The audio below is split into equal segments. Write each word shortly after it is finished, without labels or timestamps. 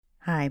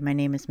Hi, my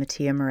name is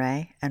Mattia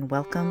Murray, and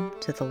welcome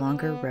to The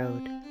Longer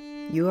Road.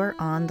 You are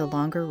on the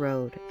longer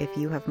road if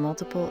you have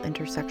multiple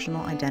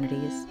intersectional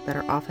identities that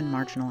are often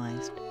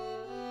marginalized.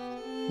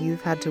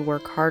 You've had to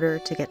work harder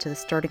to get to the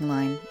starting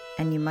line,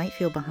 and you might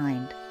feel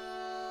behind.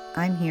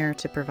 I'm here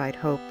to provide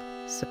hope,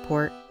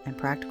 support, and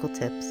practical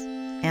tips,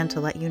 and to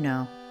let you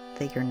know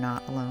that you're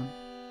not alone.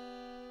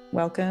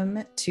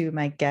 Welcome to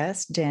my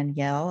guest,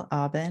 Danielle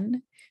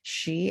Aubin.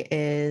 She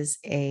is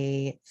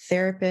a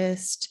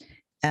therapist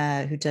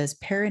who does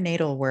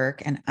perinatal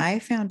work, and I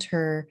found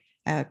her,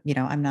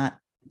 I'm not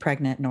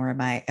pregnant, nor am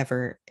I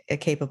ever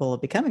capable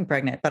of becoming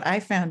pregnant, but I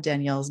found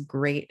Danielle's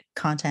great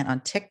content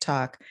on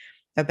TikTok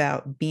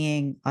about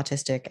being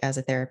autistic as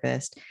a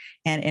therapist.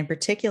 And in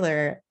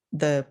particular,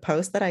 the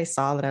post that I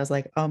saw that I was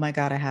like, oh my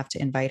God, I have to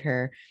invite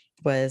her,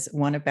 was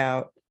one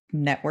about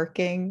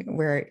networking,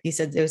 where you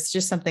said it was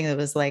just something that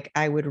was like,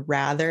 I would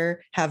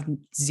rather have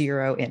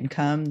zero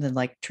income than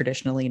like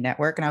traditionally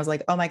network. And I was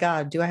like, oh my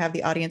God, do I have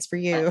the audience for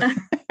you?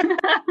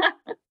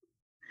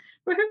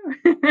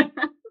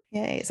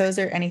 Yay. So is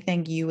there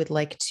anything you would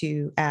like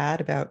to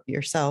add about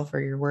yourself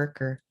or your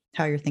work or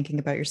how you're thinking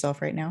about yourself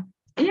right now?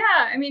 Yeah,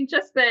 I mean,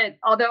 just that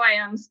although I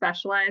am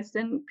specialized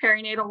in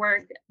perinatal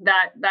work,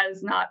 that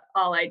is not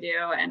all I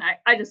do. And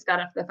I just got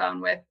off the phone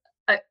with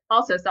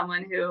also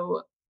someone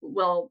who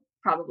will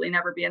probably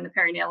never be in the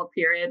perinatal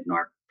period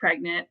nor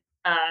pregnant,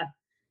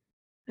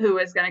 who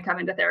is going to come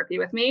into therapy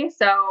with me.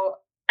 So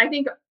I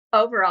think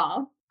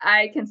overall,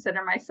 I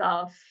consider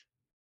myself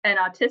an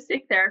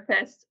autistic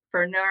therapist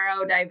for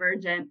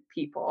neurodivergent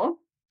people.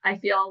 I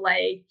feel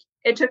like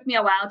it took me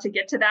a while to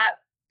get to that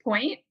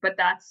point, but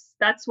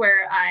that's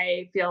where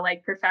I feel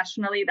like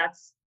professionally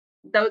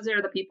those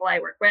are the people I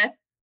work with.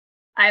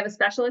 I have a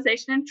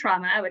specialization in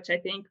trauma, which I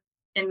think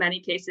in many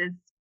cases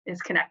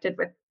is connected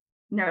with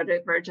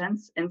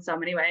neurodivergence in so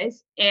many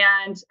ways.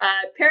 And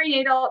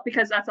perinatal,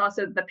 because that's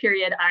also the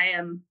period I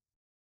am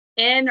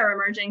in or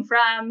emerging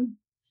from.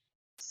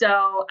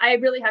 So I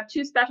really have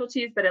two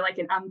specialties, but like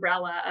an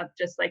umbrella of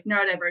just like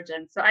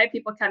neurodivergence. So I have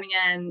people coming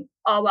in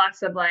all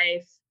walks of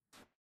life,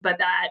 but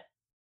that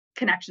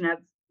connection of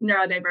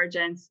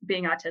neurodivergence,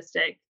 being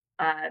autistic.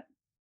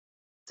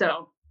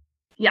 So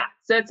yeah,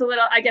 so it's a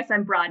little, I guess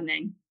I'm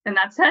broadening in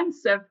that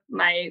sense of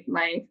my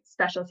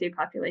specialty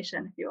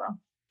population, if you will.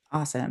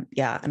 Awesome.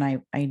 Yeah. And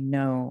I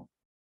know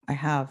I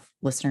have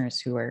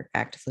listeners who are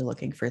actively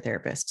looking for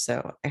therapists.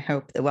 So I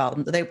hope that,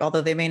 well,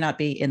 although they may not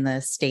be in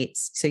the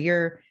States. So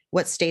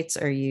what states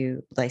are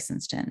you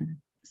licensed in?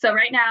 So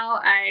right now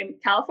I'm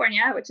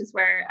California, which is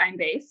where I'm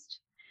based.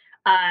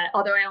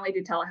 Although I only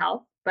do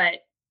telehealth, but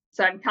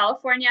so I'm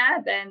California,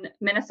 then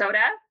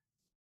Minnesota,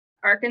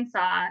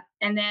 Arkansas,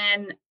 and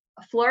then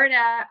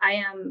Florida. I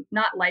am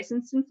not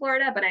licensed in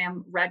Florida, but I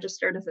am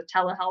registered as a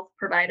telehealth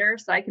provider.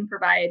 So I can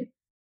provide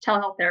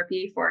telehealth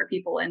therapy for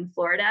people in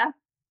Florida.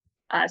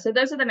 So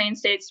those are the main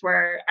states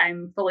where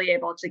I'm fully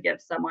able to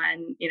give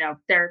someone,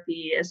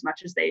 therapy as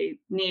much as they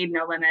need,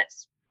 no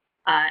limits.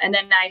 And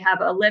then I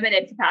have a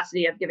limited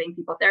capacity of giving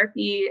people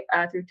therapy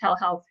through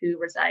telehealth who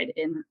reside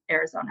in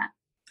Arizona.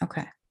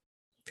 Okay.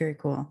 Very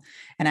cool.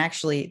 And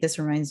actually, this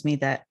reminds me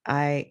that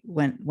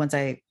once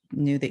I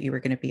knew that you were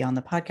going to be on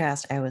the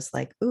podcast, I was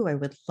like, ooh, I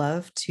would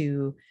love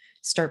to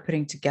start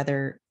putting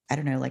together, I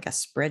don't know, like a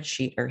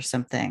spreadsheet or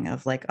something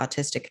of like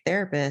autistic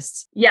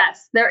therapists.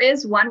 Yes, there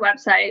is one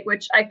website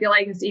which I feel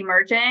like is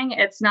emerging.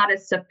 It's not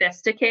as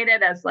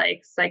sophisticated as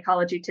like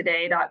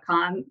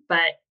psychologytoday.com,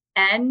 but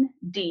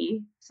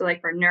ND, so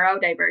like for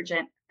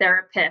neurodivergent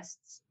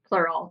therapists,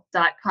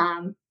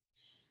 plural.com.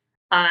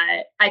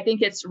 I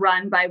think it's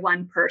run by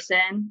one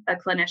person, a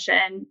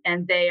clinician,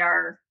 and they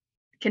are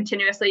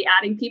continuously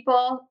adding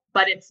people,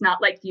 but it's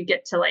not like you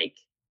get to like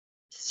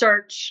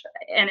search,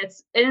 and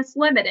it's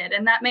limited.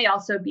 And that may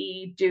also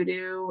be due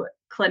to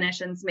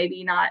clinicians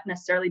maybe not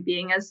necessarily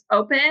being as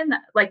open.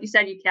 Like you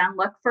said, you can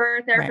look for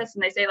therapists Right.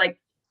 and they say like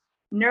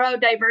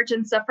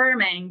neurodivergence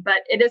affirming,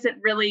 but it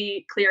isn't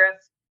really clear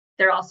if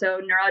they're also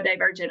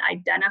neurodivergent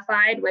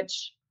identified,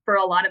 which for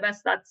a lot of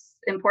us that's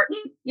important,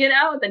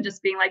 than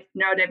just being like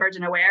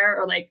neurodivergent aware,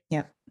 or like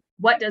Yep.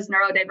 what does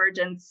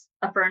neurodivergence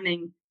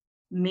affirming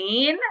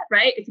mean,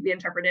 right? It could be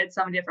interpreted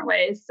so many different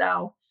ways.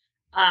 So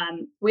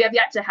we have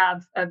yet to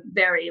have a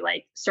very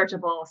like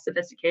searchable,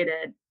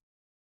 sophisticated,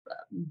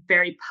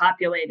 very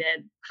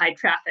populated, high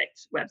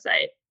trafficked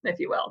website, if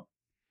you will.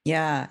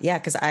 Yeah. Yeah.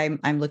 Cause I'm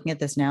looking at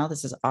this now.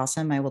 This is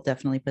awesome. I will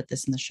definitely put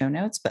this in the show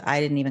notes, but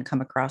I didn't even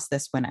come across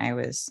this when I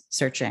was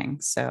searching.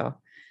 So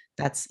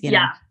that's,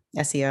 Yeah.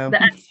 SEO. The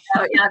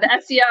SEO, yeah, the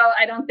SEO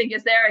I don't think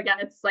is there. Again,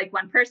 it's like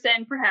one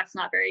person, perhaps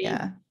not very,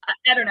 Yeah.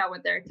 I don't know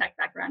what their tech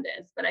background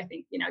is, but I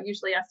think,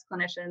 usually us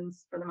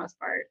clinicians for the most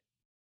part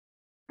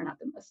are not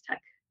the most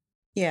tech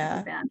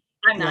Yeah. band.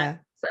 I'm not, Yeah.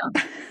 so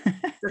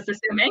just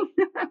assuming.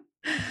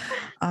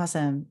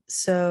 Awesome.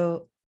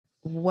 So,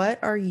 what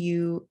are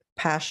you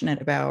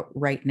passionate about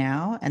right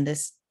now? And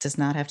this does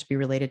not have to be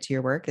related to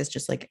your work. It's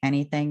just like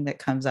anything that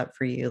comes up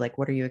for you. Like,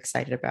 what are you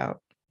excited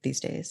about these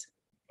days?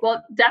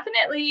 Well,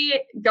 definitely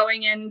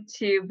going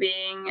into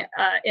being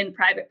in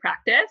private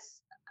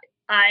practice.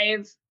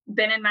 I've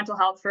been in mental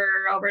health for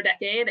over a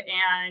decade,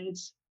 and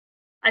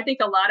I think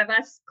a lot of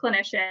us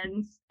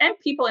clinicians and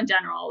people in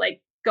general,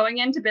 like going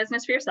into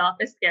business for yourself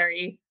is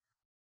scary.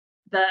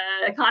 The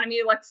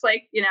economy looks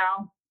like,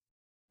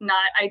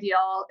 not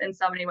ideal in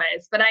so many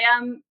ways, but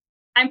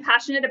I'm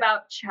passionate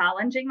about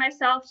challenging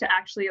myself to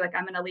actually, like,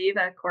 I'm going to leave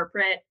a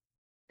corporate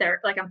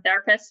like I'm a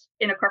therapist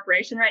in a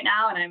corporation right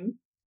now, and I'm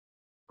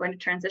going to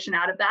transition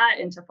out of that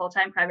into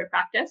full-time private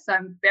practice. So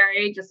I'm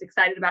very just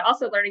excited about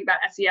also learning about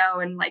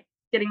SEO and like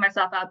getting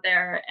myself out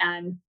there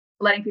and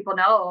letting people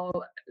know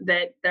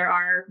that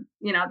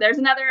there's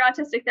another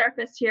autistic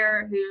therapist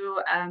here who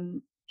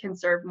can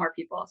serve more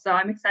people. So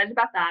I'm excited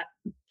about that.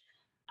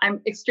 I'm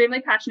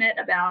extremely passionate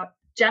about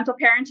gentle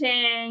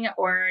parenting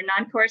or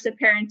non-coercive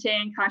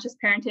parenting, conscious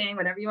parenting,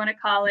 whatever you want to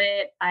call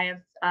it. I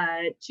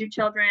have 2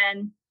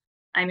 children.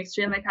 I'm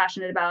extremely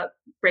passionate about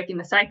breaking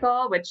the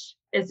cycle, which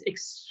is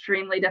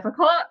extremely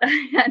difficult.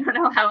 I don't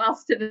know how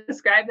else to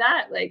describe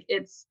that. Like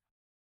it's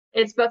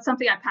both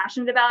something I'm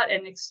passionate about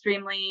and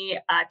extremely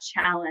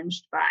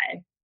challenged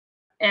by.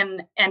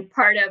 And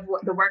part of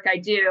the work I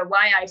do,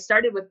 why I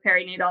started with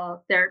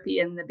perinatal therapy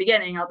in the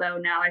beginning, although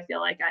now I feel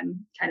like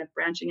I'm kind of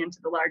branching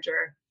into the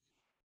larger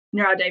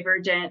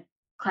neurodivergent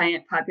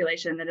client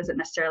population that isn't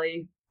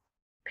necessarily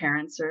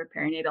parents or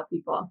perinatal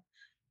people,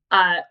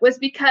 was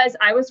because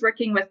I was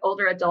working with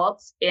older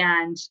adults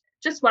and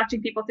just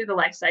watching people through the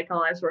life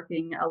cycle. I was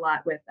working a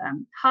lot with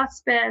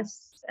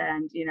hospice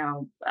and,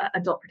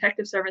 adult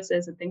protective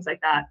services and things like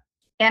that.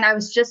 And I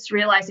was just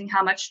realizing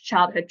how much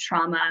childhood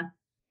trauma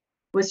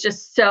was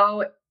just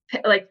so,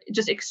 like,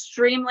 just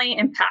extremely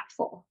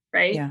impactful,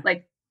 right? Yeah.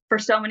 Like for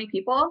so many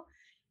people.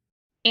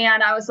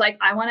 And I was like,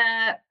 I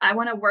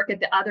want to work at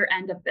the other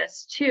end of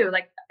this too.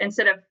 Like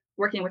instead of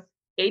working with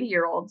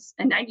 80-year-olds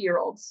and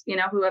 90-year-olds,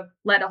 who have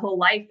led a whole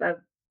life of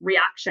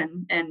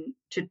reaction and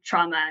to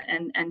trauma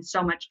and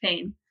so much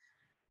pain,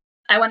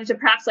 I wanted to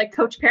perhaps like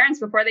coach parents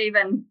before they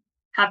even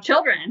have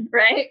children,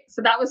 right?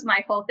 So that was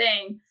my whole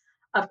thing.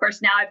 Of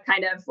course, now I've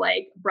kind of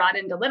like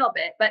broadened a little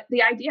bit, but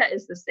the idea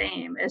is the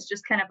same. It's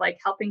just kind of like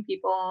helping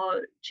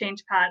people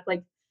change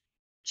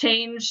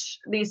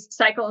these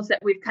cycles that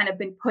we've kind of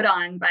been put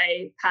on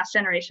by past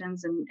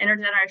generations and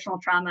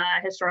intergenerational trauma,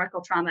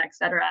 historical trauma, et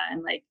cetera,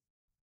 and like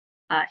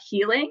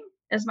healing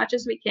as much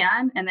as we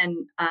can, and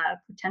then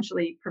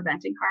potentially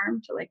preventing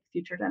harm to like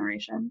future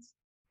generations.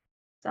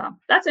 So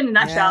that's in a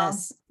nutshell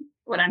Yes.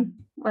 what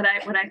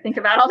I think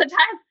about all the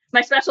time. My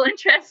special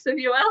interests, if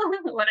you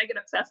will, what I get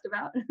obsessed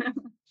about.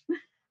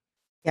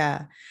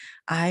 Yeah.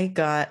 I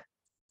got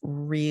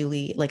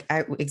really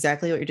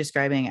exactly what you're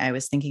describing. I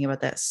was thinking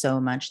about that so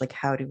much. Like,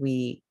 how do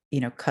we,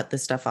 cut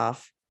this stuff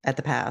off at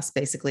the pass,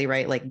 basically,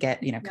 right? Like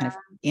get, kind Yeah. of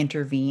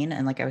intervene.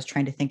 And like, I was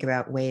trying to think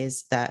about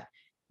ways that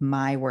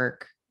my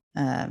work,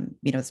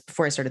 it's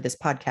before I started this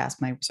podcast,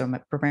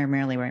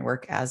 primarily my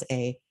work as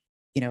a,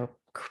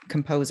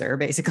 composer,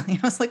 basically.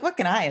 I was like, what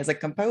can I, as a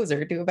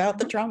composer, do about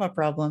the trauma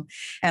problem?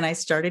 And I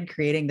started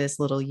creating this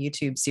little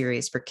YouTube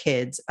series for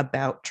kids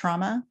about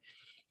trauma,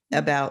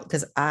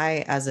 because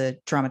I, as a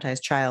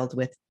traumatized child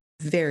with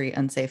very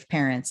unsafe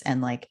parents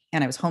and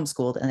I was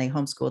homeschooled, and they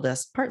homeschooled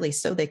us partly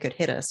so they could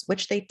hit us,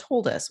 which they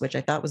told us, which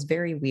I thought was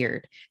very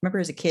weird. I remember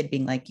as a kid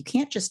being like, you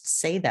can't just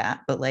say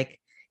that, but like,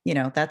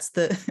 that's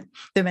the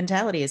the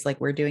mentality is like,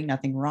 we're doing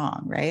nothing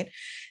wrong, right?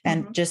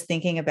 And just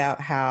thinking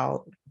about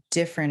how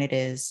different it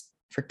is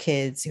for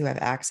kids who have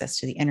access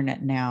to the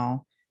internet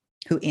now,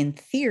 who in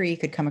theory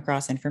could come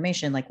across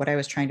information like what I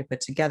was trying to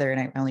put together.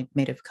 And I only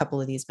made a couple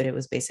of these, but it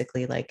was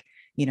basically like,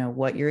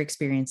 what you're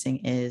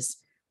experiencing is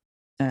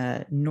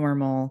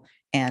normal,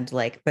 and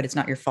like, but it's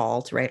not your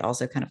fault, right?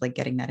 Also kind of like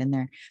getting that in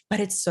there. But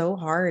it's so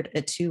hard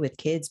too with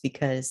kids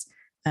because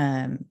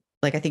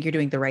like, I think you're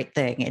doing the right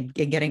thing and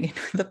getting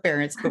the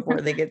parents before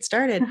they get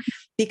started,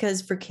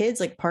 because for kids,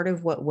 like, part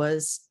of what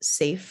was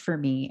safe for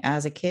me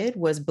as a kid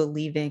was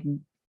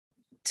believing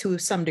to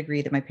some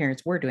degree that my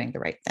parents were doing the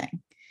right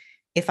thing.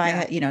 If I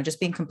had,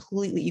 just being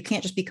completely, you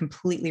can't just be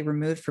completely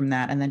removed from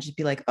that and then just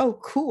be like, oh,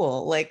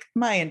 cool. Like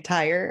my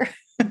entire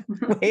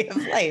way of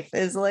life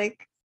is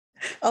like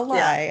a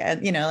lie. Yeah.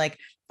 And, like,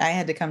 I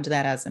had to come to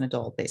that as an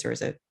adult, or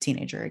as a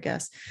teenager, I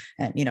guess,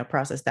 and,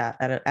 process that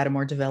at a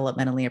more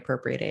developmentally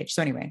appropriate age.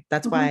 So anyway,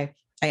 that's why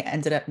I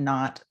ended up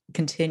not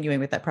continuing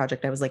with that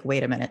project. I was like,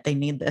 wait a minute, they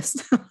need this.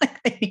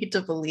 Like, they need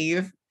to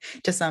believe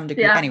to some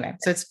degree. Yeah. Anyway,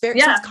 so it's so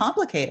Yeah. it's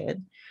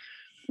complicated.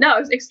 No,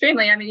 it's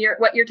extremely. I mean,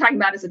 what you're talking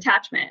about is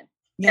attachment.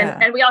 Yeah.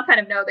 And we all kind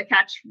of know the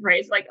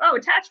catchphrase, like, oh,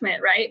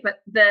 attachment, right?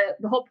 But the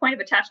whole point of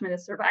attachment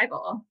is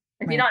survival.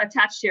 If you don't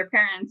attach to your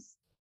parents,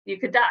 you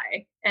could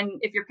die. And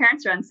if your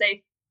parents are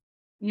unsafe,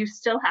 you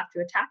still have to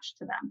attach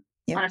to them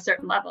on a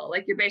certain level.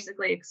 Like, you're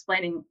basically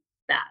explaining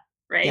that,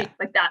 right? Yeah.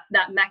 Like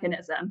that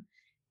mechanism.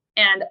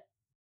 And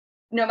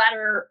no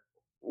matter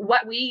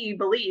what we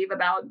believe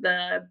about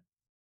the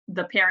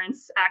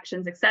parents'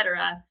 actions, et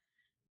cetera,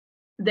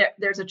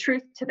 there's a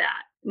truth to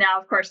that. Now,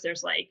 of course,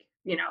 there's like,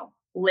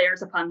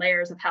 layers upon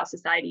layers of how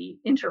society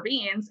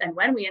intervenes and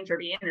when we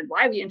intervene and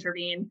why we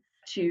intervene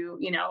to,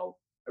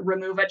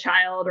 remove a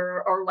child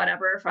or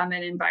whatever from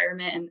an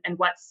environment and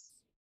what's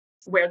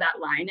where that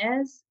line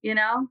is,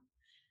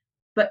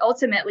 But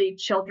ultimately,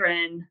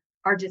 children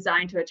are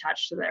designed to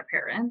attach to their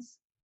parents,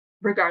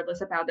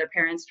 regardless of how their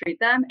parents treat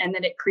them. And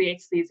then it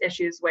creates these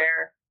issues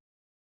where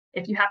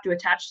if you have to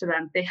attach to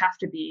them, they have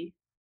to be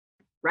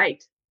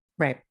right.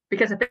 Right.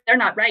 Because if they're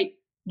not right,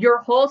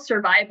 your whole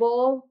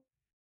survival,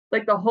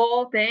 like the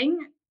whole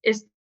thing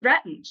is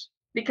threatened,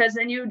 because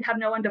then you have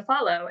no one to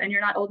follow and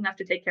you're not old enough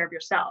to take care of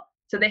yourself.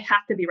 So they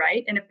have to be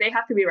right. And if they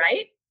have to be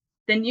right,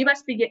 then you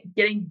must be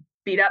getting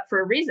beat up for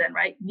a reason,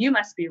 right? You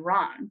must be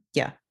wrong.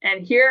 Yeah.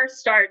 And here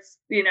starts,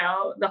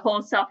 the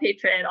whole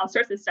self-hatred, all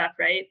sorts of stuff,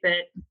 right?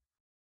 That,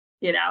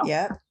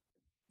 Yeah.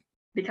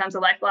 becomes a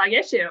lifelong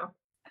issue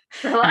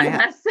for a lot of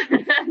us.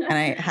 And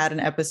I had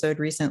an episode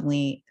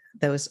recently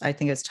that was, I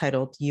think it's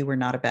titled, "You Were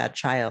Not a Bad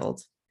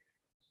Child,"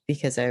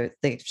 because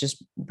they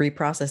just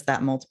reprocessed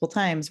that multiple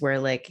times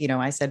where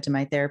I said to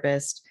my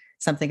therapist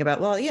something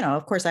about, well,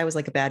 of course I was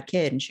like a bad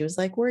kid. And she was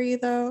like, "Were you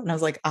though?" And I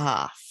was like,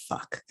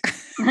 fuck.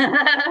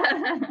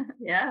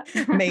 Yeah.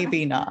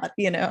 Maybe not,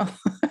 Yeah.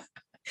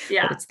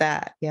 But it's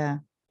that. Yeah.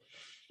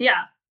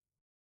 Yeah.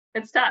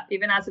 It's tough,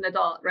 even as an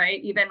adult,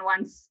 right? Even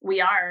once we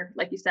are,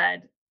 like you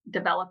said,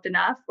 developed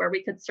enough where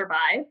we could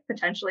survive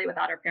potentially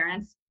without our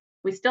parents,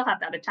 we still have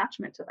that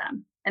attachment to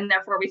them. And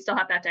therefore we still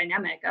have that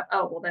dynamic of,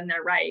 oh, well, then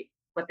they're right.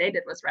 What they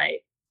did was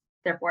right.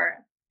 Therefore,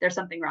 there's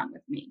something wrong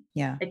with me.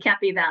 Yeah. It can't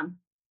be them.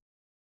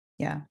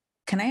 Yeah.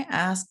 Can I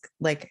ask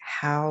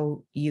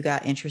how you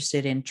got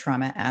interested in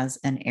trauma as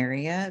an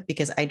area?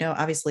 Because I know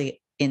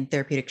obviously in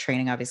therapeutic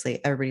training,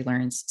 obviously everybody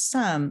learns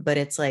some, but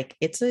it's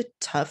a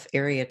tough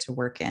area to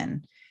work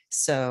in.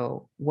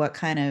 So what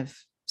kind of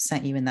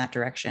sent you in that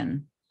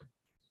direction?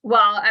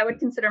 Well, I would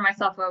consider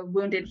myself a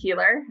wounded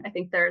healer. I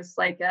think there's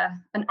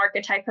an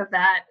archetype of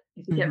that.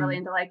 If you get really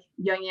into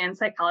Jungian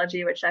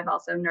psychology, which I've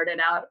also nerded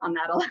out on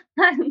that a lot,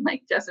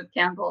 like Joseph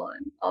Campbell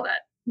and all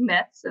that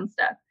myths and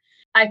stuff.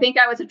 I think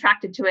I was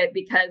attracted to it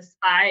because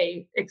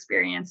I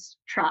experienced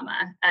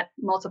trauma at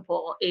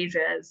multiple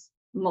ages,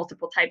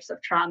 multiple types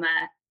of trauma.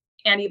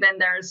 And even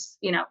there's,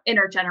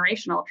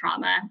 intergenerational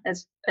trauma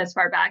as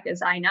far back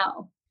as I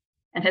know,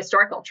 and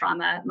historical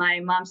trauma. My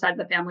mom's side of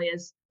the family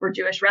were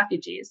Jewish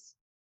refugees,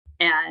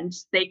 and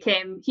they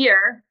came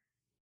here,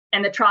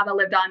 and the trauma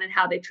lived on in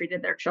how they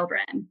treated their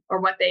children or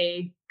what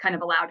they kind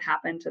of allowed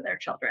happen to their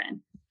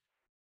children.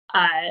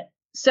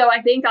 So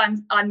I think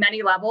on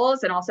many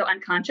levels and also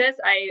unconscious,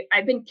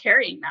 I've been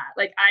carrying that.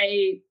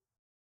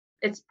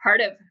 It's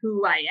part of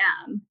who I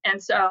am.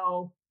 And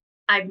so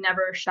I've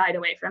never shied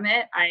away from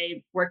it.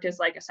 I worked as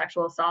a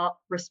sexual assault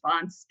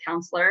response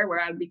counselor,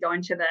 where I would be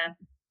going to the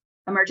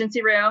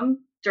emergency room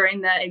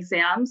during the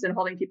exams and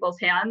holding people's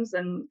hands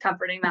and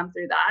comforting them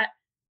through that.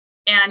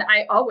 And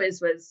I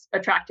always was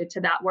attracted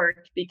to that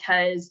work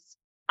because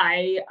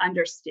I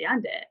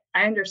understand it.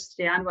 I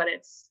understand what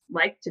it's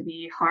like to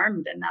be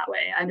harmed in that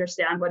way. I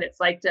understand what it's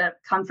like to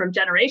come from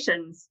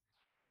generations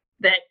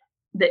that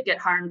get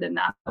harmed in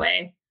that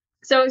way.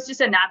 So it's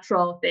just a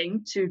natural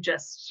thing to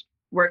just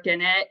work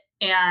in it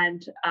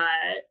and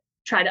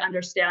try to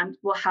understand,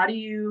 well, how do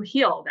you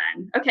heal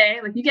then? Okay,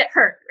 you get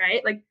hurt,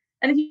 right?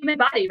 In the human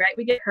body, right?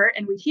 We get hurt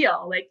and we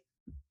heal.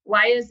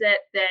 Why is it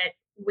that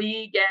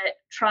we get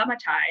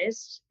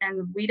traumatized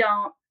and we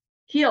don't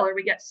heal, or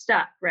we get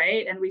stuck,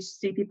 right? And we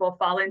see people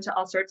fall into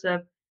all sorts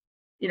of,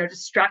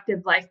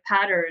 destructive life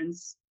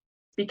patterns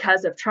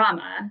because of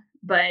trauma.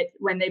 But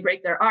when they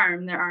break their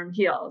arm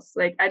heals.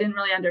 I didn't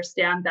really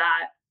understand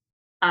that.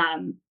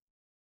 And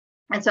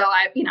so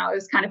it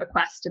was kind of a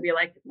quest to be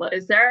well,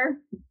 is there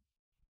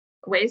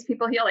ways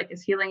people heal?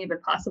 Is healing even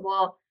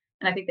possible?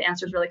 And I think the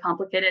answer is really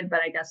complicated,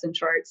 but I guess in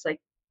short, it's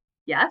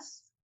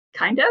yes,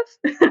 kind of,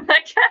 I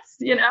guess,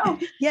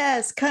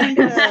 Yes, kind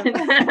of.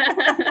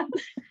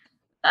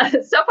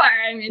 So far,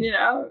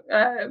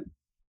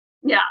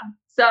 yeah.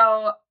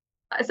 So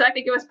I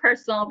think it was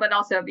personal, but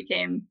also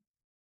became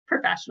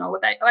professional.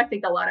 I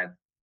think a lot of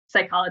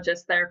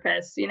psychologists,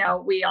 therapists,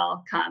 we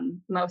all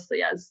come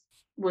mostly as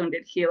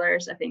wounded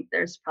healers. I think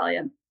there's probably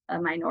a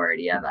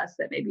minority of us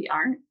that maybe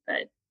aren't,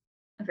 but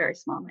a very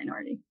small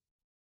minority.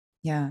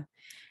 Yeah.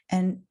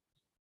 And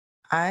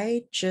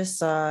I just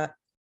saw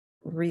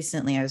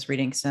recently, I was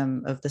reading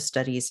some of the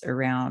studies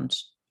around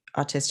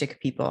autistic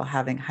people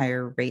having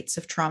higher rates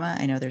of trauma.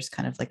 I know there's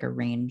kind of a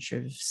range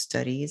of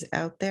studies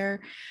out there.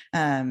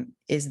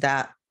 Is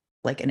that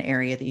an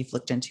area that you've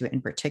looked into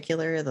in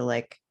particular,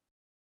 the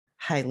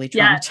highly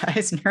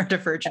traumatized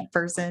neurodivergent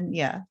person?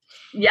 Yeah.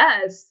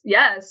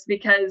 Yes,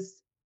 because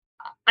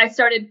I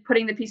started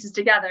putting the pieces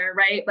together,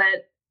 right?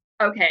 But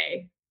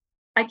okay,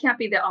 I can't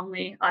be the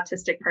only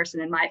autistic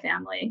person in my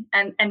family.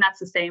 And that's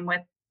the same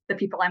with the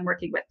people I'm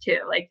working with too.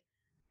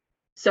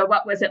 So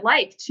what was it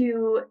like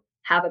to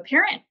have a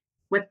parent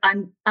with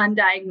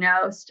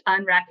undiagnosed,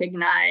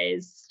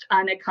 unrecognized,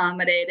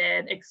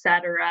 unaccommodated,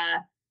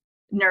 etc.,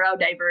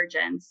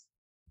 neurodivergence?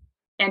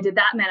 And did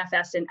that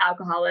manifest in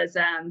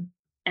alcoholism,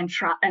 and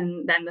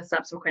then the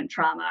subsequent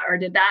trauma, or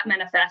did that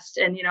manifest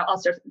in,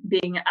 also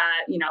being,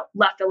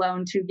 left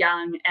alone too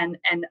young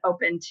and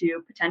open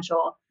to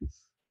potential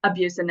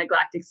abuse and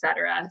neglect,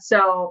 etc.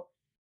 So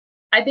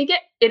I think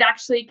it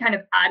actually kind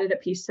of added a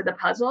piece to the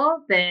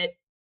puzzle that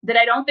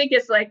I don't think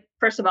is like,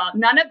 first of all,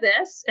 none of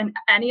this and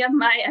any of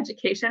my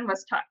education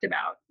was talked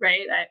about,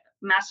 right?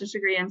 Master's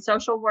degree in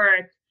social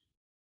work,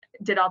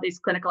 did all these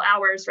clinical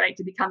hours, right,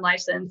 to become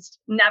licensed.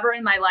 Never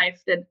in my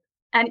life did,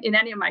 and in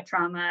any of my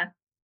trauma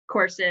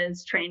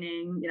courses,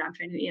 training, I'm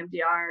trained in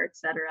EMDR, et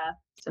cetera,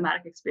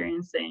 somatic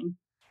experiencing.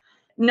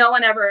 No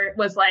one ever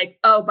was like,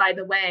 oh, by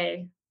the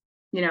way,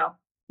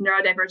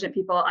 neurodivergent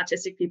people,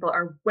 autistic people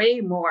are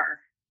way more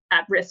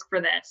at risk for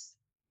this.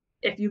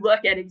 If you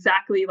look at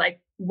exactly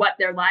like what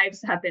their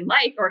lives have been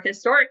like, or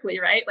historically,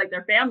 right, like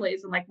their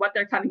families and like what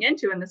they're coming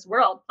into in this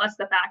world, plus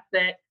the fact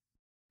that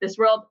this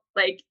world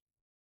like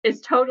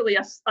is totally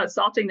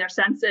assaulting their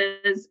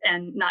senses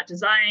and not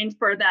designed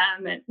for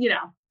them. And,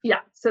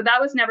 so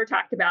that was never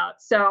talked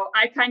about. So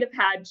I kind of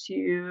had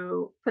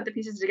to put the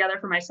pieces together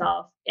for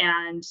myself.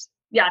 And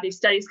these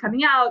studies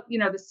coming out,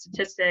 the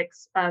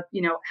statistics of,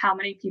 how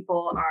many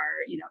people are,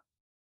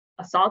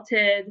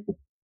 assaulted,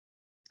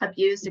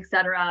 abused,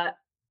 etc.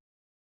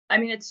 I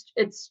mean,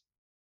 it's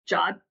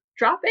jaw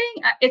dropping.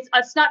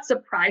 It's not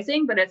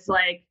surprising, but it's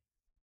like,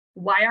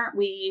 why aren't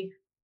we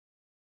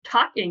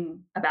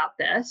talking about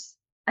this?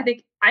 I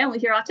think I only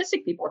hear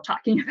autistic people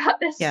talking about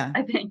this. Yeah.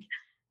 I think,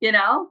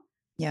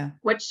 Yeah.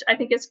 Which I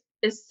think is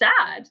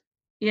sad,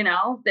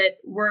 that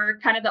we're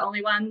kind of the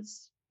only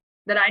ones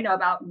that I know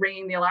about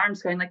ringing the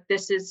alarms, going like,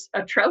 this is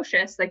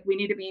atrocious. Like, we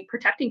need to be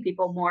protecting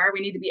people more.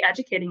 We need to be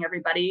educating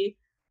everybody.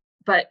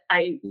 But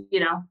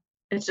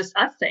it's just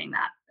us saying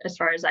that, as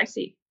far as I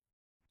see.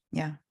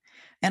 Yeah.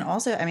 And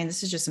also, I mean,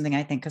 this is just something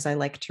I think, because I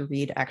like to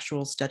read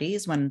actual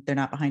studies when they're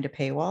not behind a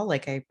paywall.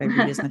 Like I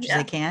read as much as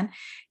I can.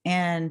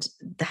 And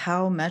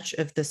how much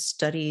of the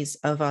studies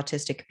of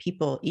autistic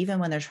people, even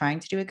when they're trying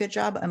to do a good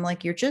job, I'm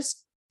like, you're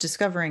just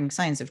discovering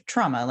signs of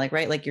trauma. Like,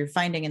 right. Like your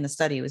finding in the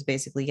study was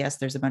basically, yes,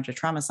 there's a bunch of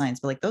trauma signs,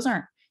 but like those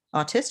aren't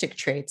autistic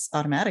traits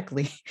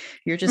automatically.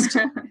 You're just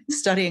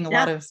studying a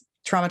lot of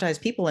traumatized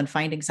people and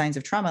finding signs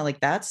of trauma. Like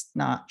that's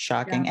not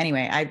shocking.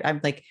 Anyway,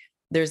 I'm like,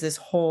 there's this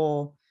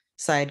whole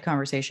side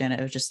conversation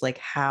of just like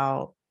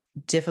how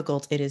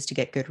difficult it is to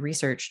get good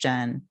research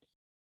done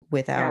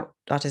without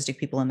autistic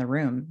people in the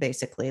room,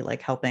 basically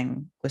like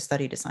helping with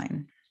study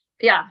design.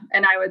 Yeah.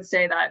 And I would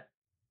say that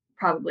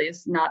probably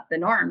is not the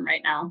norm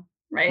right now,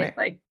 right?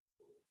 Like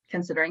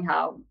considering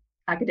how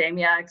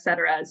academia, et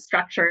cetera, is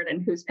structured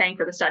and who's paying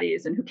for the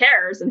studies and who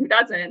cares and who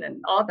doesn't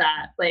and all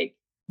that. Like,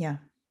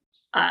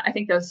 I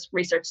think those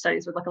research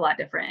studies would look a lot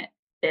different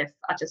if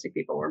autistic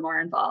people were more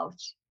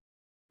involved.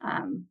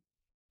 And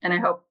I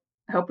hope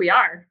we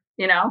are,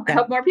 I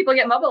hope more people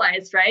get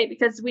mobilized, right?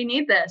 Because we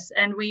need this,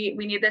 and we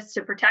need this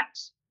to protect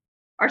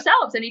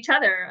ourselves and each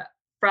other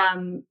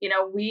from,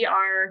 we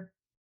are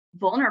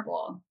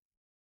vulnerable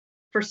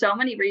for so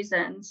many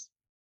reasons,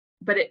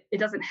 but it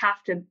doesn't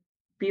have to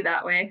be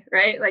that way,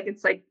 right? Like,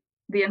 it's like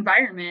the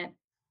environment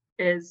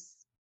is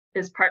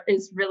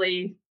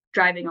really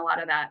driving a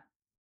lot of that.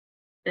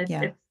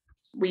 If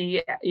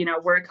we,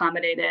 were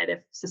accommodated, if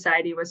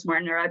society was more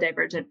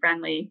neurodivergent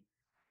friendly,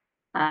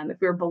 if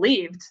we were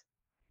believed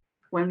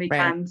when we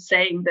come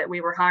saying that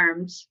we were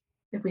harmed,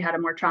 if we had a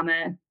more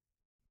trauma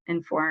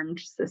informed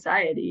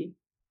society,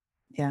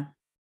 a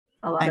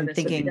lot of this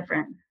would be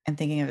different. I'm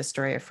thinking of a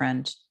story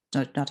an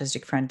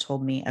autistic friend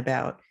told me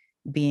about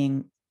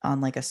being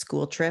on like a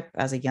school trip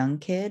as a young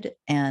kid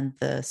and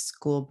the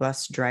school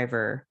bus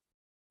driver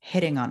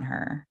hitting on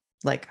her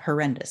like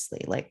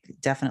horrendously, like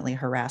definitely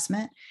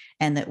harassment.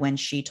 And that when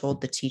she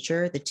told the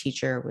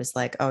teacher was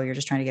like, oh, you're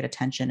just trying to get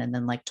attention. And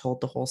then like told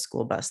the whole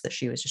school bus that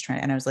she was just trying.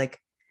 And I was like,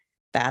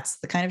 that's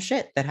the kind of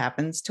shit that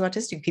happens to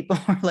autistic people.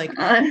 Like,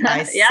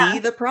 I see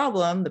the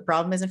problem. The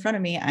problem is in front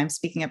of me. I'm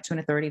speaking up to an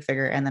authority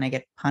figure, and then I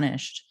get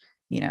punished,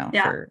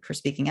 for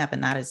speaking up.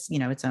 And that is,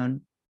 its own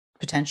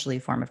potentially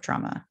form of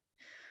trauma.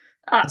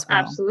 Well.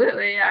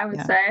 Absolutely. I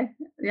would say,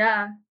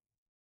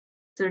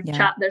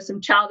 there's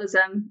some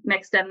childism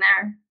mixed in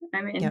there.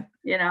 I mean,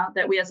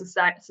 that we as a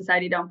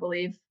society don't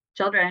believe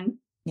children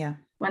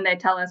when they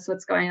tell us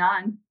what's going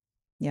on.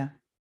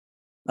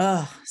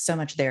 Oh, so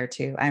much there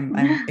too. I'm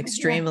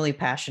extremely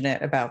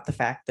passionate about the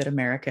fact that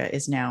America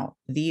is now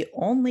the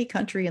only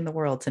country in the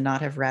world to not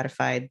have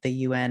ratified the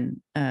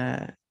UN,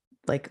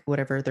 like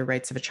whatever, the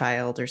rights of a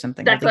child or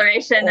something.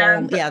 Declaration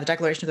the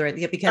Declaration of the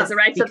Rights. Because the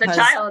rights of the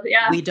child.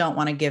 We don't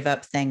want to give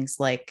up things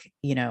like,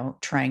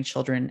 trying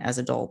children as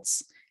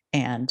adults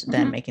and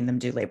then making them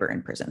do labor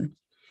in prison.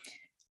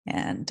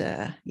 And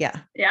I'm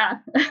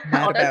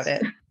mad about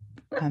it.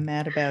 I'm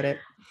mad about it.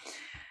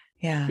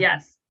 Yeah.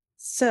 Yes.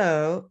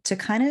 So to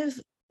kind of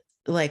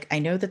like, I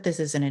know that this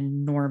is an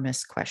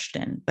enormous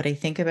question, but I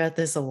think about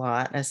this a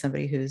lot as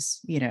somebody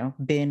who's,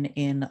 been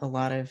in a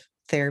lot of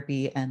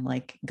therapy and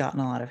like gotten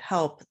a lot of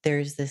help.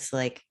 There's this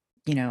like,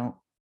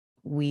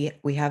 we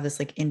have this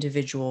like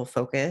individual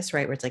focus,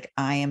 right? Where it's like,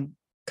 I am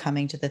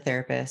coming to the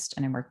therapist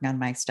and I'm working on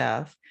my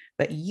stuff.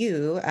 But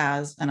you,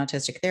 as an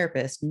autistic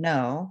therapist,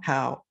 know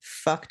how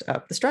fucked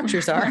up the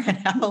structures are and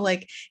how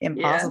like Yeah.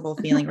 impossible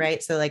feeling,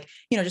 right? So, like,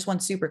 just one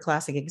super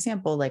classic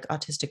example, like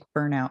autistic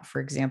burnout, for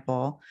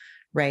example,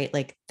 right?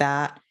 Like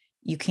that,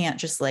 you can't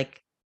just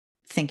like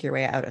think your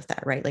way out of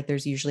that, right? Like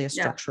there's usually a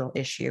Yeah. structural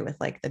issue with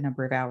like the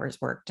number of hours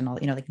worked and all,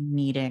 like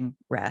needing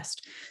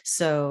rest.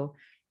 So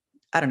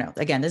I don't know.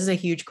 Again, this is a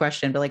huge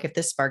question, but like if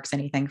this sparks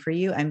anything for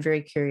you, I'm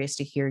very curious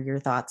to hear your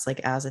thoughts, like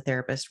as a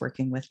therapist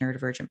working with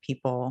neurodivergent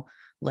people,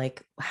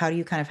 like how do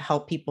you kind of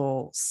help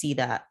people see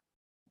that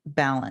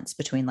balance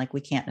between like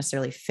we can't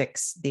necessarily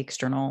fix the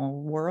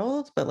external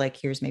world, but like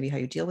here's maybe how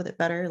you deal with it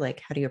better.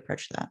 Like how do you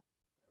approach that?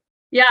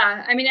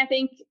 Yeah, I mean, I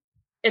think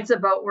it's a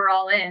boat we're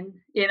all in,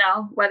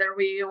 whether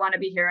we want to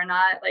be here or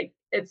not. Like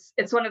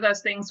it's one of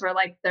those things where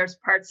like there's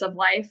parts of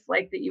life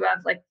like that you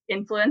have like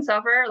influence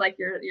over, like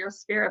your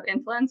sphere of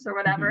influence or Mhm.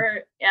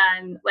 whatever,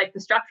 and like the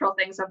structural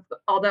things of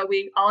although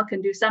we all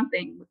can do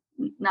something,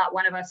 not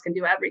one of us can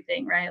do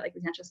everything, right? Like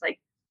we can't just like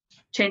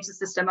change the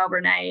system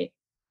overnight.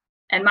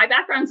 And my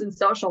background's in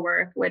social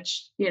work,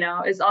 which,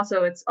 is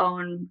also its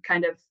own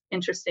kind of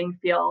interesting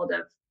field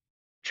of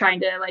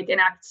trying to like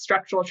enact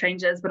structural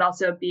changes, but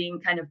also being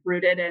kind of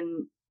rooted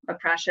in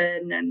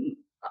oppression and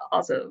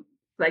also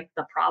like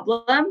the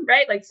problem,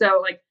 right? Like, so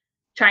like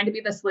trying to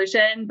be the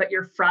solution, but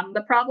you're from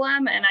the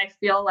problem. And I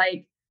feel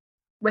like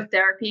with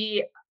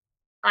therapy,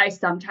 I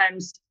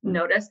sometimes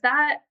notice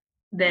that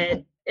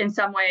in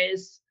some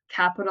ways,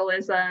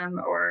 capitalism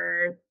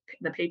or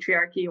the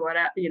patriarchy,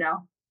 whatever,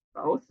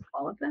 both,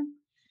 all of them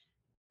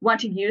want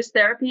to use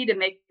therapy to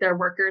make their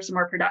workers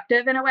more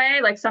productive in a way.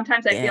 Like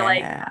sometimes I feel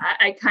like Yeah.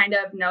 I kind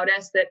of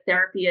notice that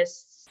therapy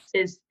is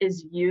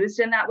used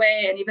in that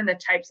way, and even the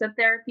types of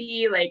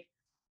therapy, like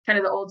kind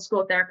of the old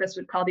school therapists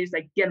would call these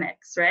like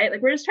gimmicks, right?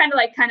 Like we're just trying to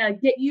like kind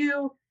of get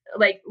you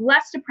like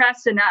less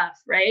depressed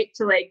enough, right,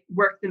 to like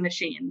work the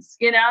machines,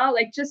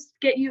 like just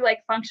get you like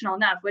functional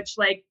enough, which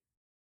like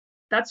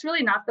that's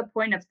really not the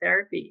point of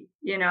therapy,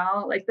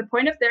 like the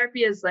point of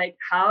therapy is like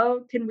how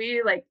can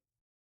we like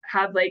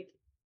have like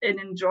an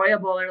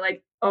enjoyable or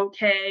like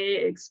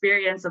okay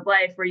experience of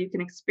life where you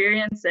can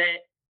experience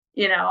it,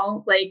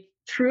 like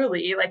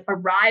truly like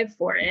arrive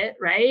for it,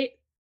 right?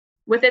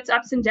 With its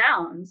ups and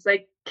downs.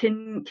 Like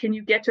can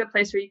you get to a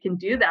place where you can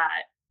do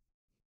that?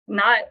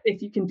 Not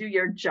if you can do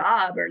your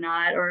job or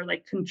not, or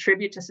like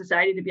contribute to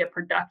society to be a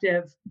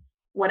productive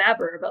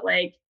whatever, but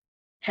like,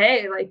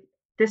 hey, like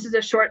this is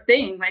a short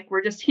thing. Like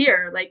we're just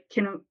here. Like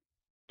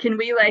can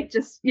we like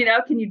just,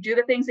 can you do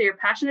the things that you're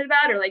passionate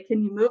about? Or like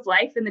can you move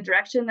life in the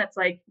direction that's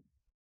like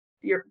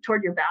your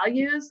toward your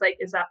values? Like,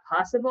 is that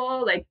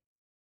possible? Like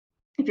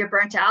if you're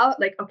burnt out,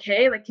 like,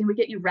 okay, like can we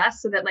get you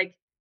rest so that like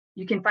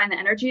you can find the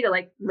energy to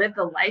like live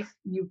the life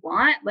you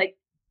want? Like,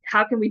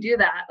 how can we do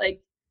that?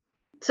 Like,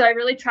 so I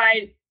really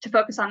tried to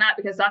focus on that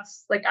because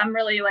that's like I'm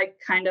really like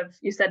kind of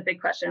you said big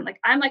question. Like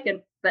I'm like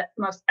the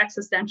most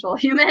existential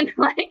human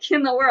like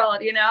in the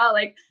world,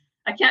 like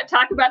I can't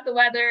talk about the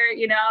weather,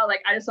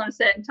 like I just want to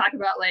sit and talk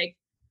about like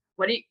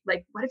what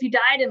if you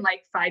died in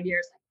like 5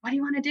 years? Like, what do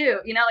you want to do?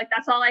 Like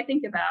that's all I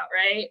think about,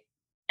 right?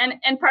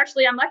 And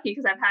partially I'm lucky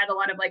because I've had a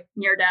lot of like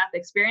near death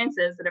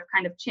experiences that have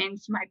kind of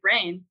changed my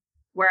brain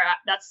where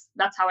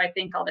that's how I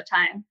think all the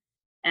time.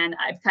 And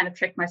I've kind of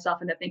tricked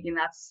myself into thinking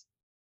that's,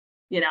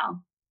 you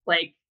know,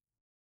 like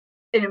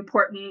an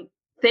important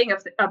thing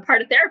of a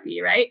part of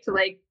therapy, right? To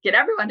like get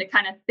everyone to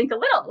kind of think a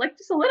little, like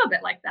just a little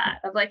bit like that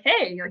of like,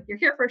 hey, like you're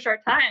here for a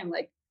short time.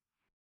 Like,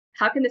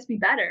 how can this be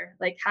better?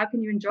 Like, how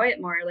can you enjoy it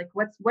more? Like,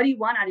 what do you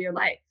want out of your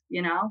life?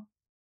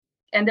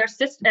 And there's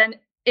system, and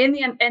in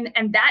the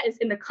and that is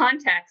in the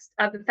context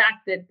of the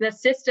fact that the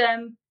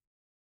system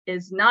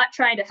is not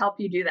trying to help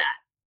you do that.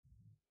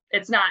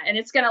 It's not, and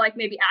it's gonna like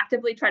maybe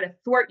actively try to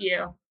thwart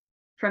you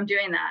from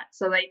doing that.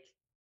 So like,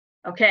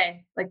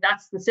 okay, like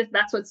that's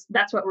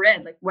what we're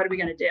in. Like, what are we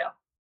gonna do?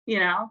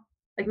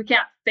 Like we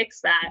can't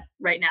fix that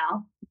right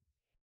now.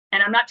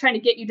 And I'm not trying to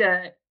get you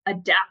to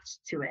adapt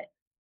to it.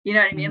 You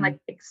know what I mean? Mhm. Like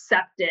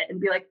accept it and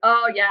be like,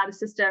 oh yeah, the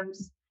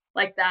system's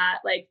like that.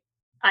 Like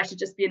I should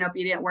just be an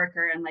obedient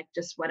worker and like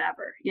just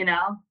whatever.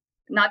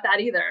 Not that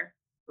either.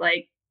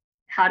 Like,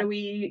 how do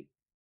we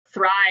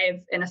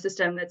thrive in a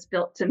system that's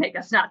built to make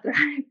us not thrive?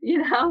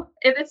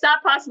 If it's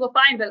not possible,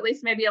 fine, but at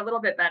least maybe a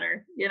little bit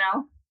better.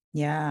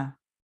 Yeah.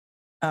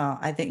 Oh,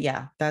 I think,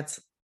 yeah,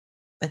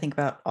 I think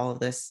about all of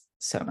this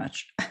so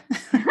much.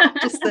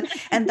 Just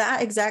and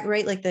that exact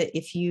right. Like that,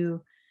 if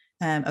you,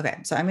 okay,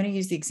 so I'm going to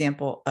use the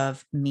example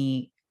of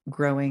me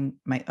growing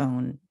my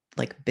own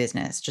like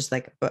business, just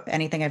like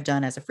anything I've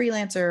done as a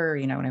freelancer,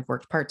 when I've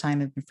worked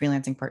part-time, I've been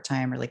freelancing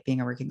part-time or like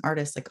being a working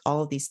artist, like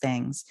all of these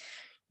things.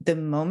 The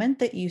moment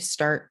that you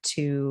start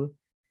to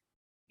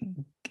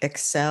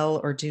excel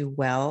or do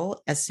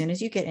well, as soon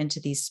as you get into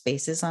these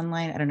spaces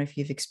online, I don't know if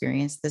you've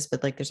experienced this,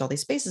 but like there's all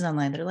these spaces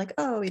online that are like,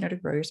 oh, to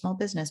grow your small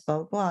business, blah,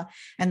 blah, blah.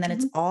 And then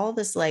it's Mhm. all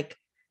this like,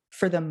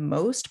 for the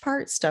most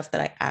part, stuff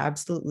that I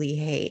absolutely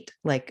hate,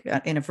 like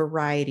in a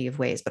variety of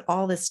ways, but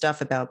all this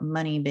stuff about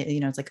money,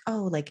 it's like,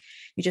 oh, like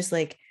you just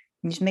like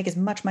You just make as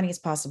much money as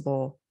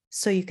possible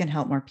so you can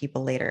help more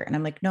people later. And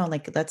I'm like, no,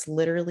 like that's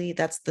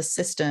the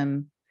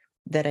system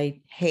that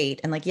I hate.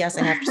 And like, yes,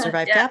 I have to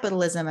survive Yeah.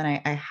 capitalism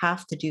and I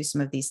have to do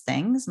some of these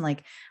things. And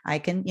like, I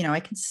can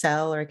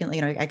sell, or I can,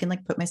 I can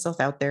like put myself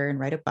out there and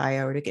write a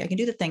bio, or I can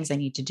do the things I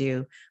need to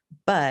do.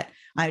 But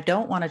I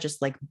don't want to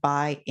just like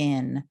buy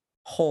in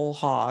whole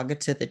hog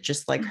to the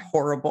just like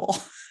horrible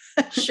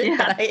shit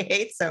that Yeah. I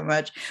hate so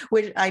much,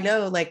 which I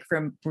know like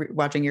from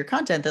watching your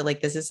content that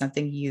like this is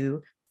something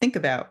you think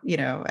about,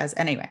 as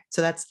anyway.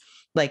 So that's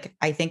like,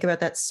 I think about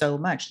that so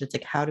much. It's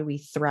like, how do we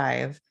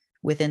thrive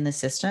within the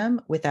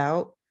system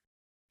without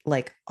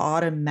like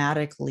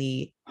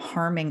automatically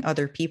harming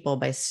other people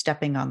by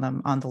stepping on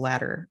them on the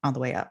ladder on the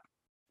way up?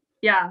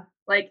 Yeah.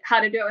 Like how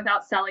to do it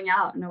without selling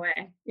out in a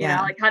way,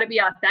 Yeah. like how to be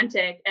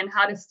authentic and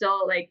how to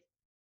still like,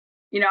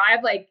 I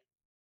have like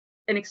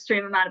an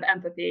extreme amount of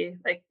empathy.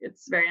 Like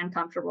it's very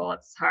uncomfortable.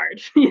 It's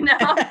hard,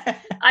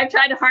 I've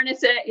tried to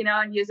harness it,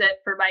 and use it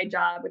for my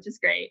job, which is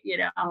great,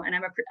 and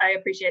I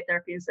appreciate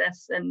therapy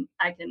exists and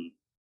I can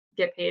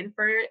get paid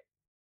for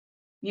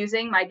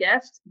using my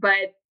gift,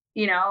 but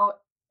you know,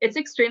 it's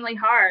extremely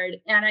hard.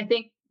 And I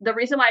think the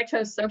reason why I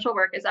chose social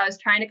work is I was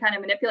trying to kind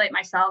of manipulate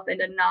myself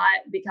into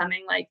not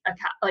becoming like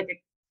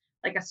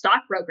like a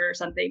stockbroker or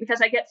something,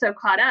 because I get so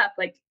caught up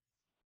like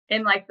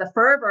in like the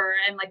fervor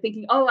and like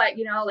thinking, oh, like,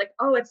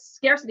 oh, it's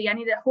scarcity. I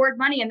need to hoard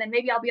money and then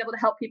maybe I'll be able to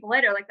help people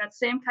later. Like that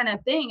same kind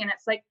of thing. And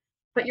it's like,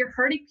 but you're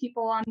hurting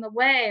people on the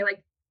way.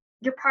 Like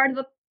you're part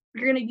of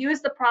you're going to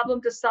use the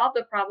problem to solve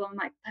the problem.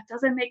 Like that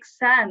doesn't make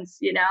sense,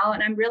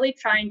 And I'm really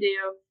trying to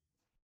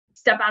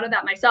step out of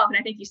that myself. And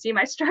I think you see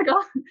my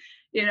struggle,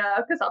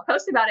 because I'll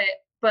post about it.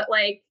 But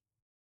like,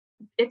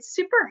 it's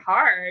super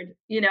hard,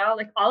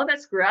 like all of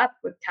us grew up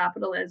with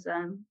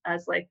capitalism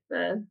as like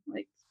the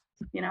like,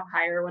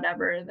 higher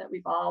whatever that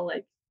we've all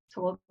like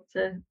told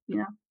to,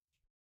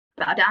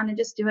 bow down and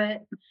just do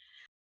it.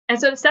 And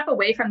so to step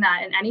away from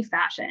that in any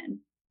fashion,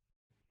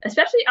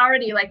 especially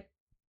already like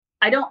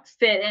I don't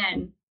fit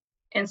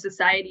in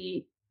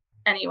society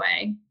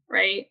anyway,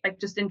 right?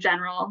 Like just in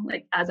general,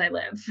 like as I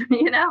live,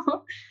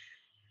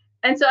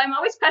 And so I'm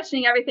always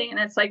questioning everything. And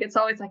it's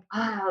always like,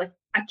 like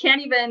I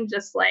can't even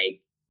just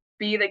like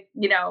be the,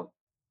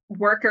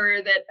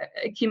 worker that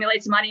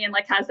accumulates money and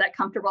like has that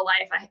comfortable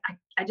life.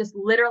 I just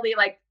literally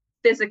like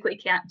physically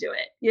can't do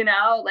it,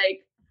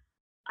 like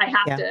I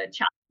have Yeah. to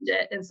challenge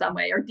it in some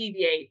way or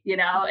deviate,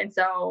 And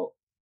so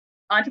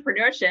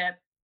entrepreneurship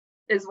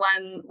is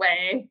one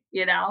way,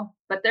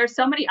 but there's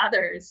so many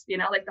others,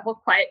 like the whole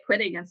quiet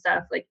quitting and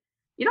stuff. Like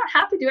you don't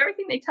have to do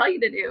everything they tell you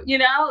to do,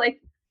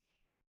 like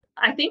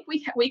I think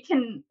we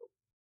can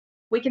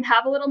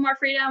have a little more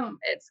freedom.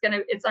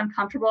 It's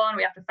uncomfortable and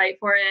we have to fight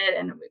for it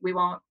and we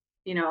won't,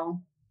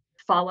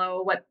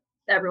 follow what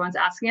everyone's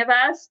asking of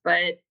us,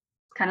 but it's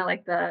kind of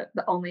like the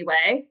only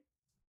way.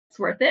 It's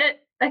worth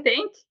it, I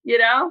think,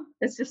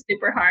 It's just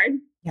super hard.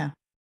 Yeah.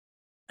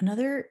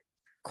 Another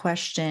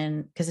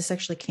question, because this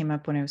actually came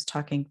up when I was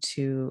talking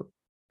to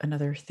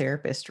another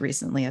therapist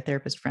recently, a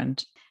therapist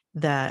friend,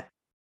 that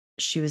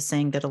she was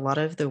saying that a lot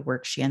of the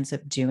work she ends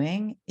up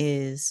doing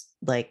is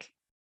like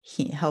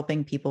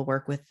helping people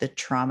work with the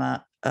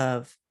trauma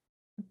of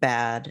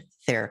bad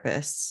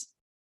therapists,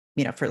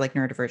 for like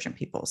neurodivergent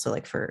people. So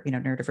like for,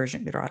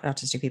 neurodivergent or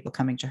autistic people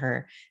coming to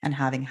her and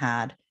having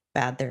had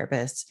bad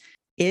therapists.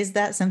 Is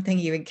that something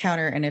you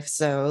encounter? And if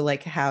so,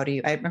 like how do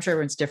you, I'm sure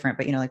everyone's different,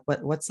 but like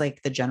what's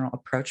like the general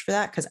approach for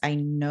that? Cause I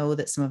know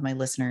that some of my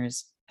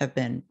listeners have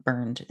been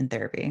burned in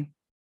therapy.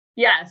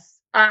 Yes.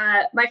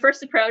 My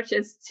first approach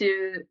is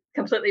to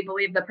completely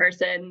believe the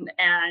person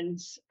and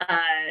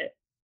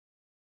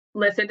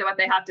listen to what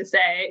they have to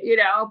say,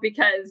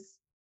 because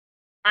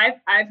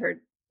I've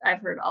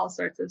heard all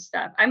sorts of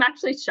stuff. I'm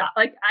actually shocked.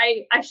 Like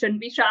I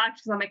shouldn't be shocked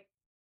because I'm like,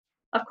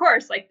 of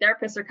course, like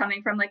therapists are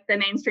coming from like the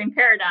mainstream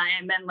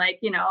paradigm and like,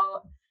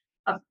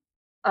 of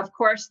of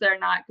course they're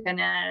not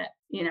gonna,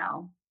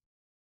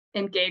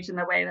 engage in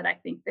the way that I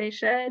think they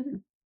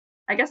should.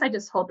 I guess I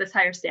just hold this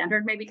higher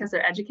standard maybe because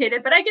they're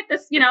educated, but I get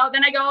this, then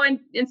I go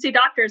and see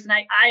doctors and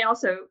I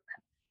also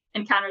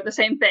encounter the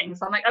same things.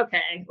 So I'm like,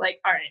 okay,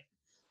 like, all right.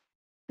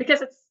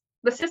 Because it's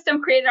the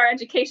system created our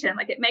education.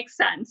 Like it makes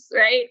sense,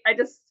 right?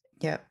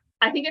 Yeah.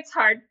 I think it's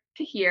hard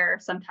to hear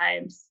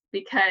sometimes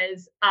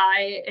because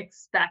I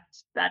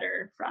expect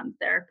better from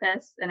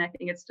therapists. And I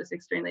think it's just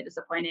extremely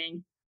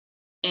disappointing.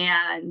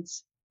 And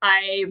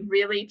I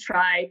really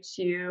try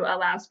to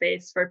allow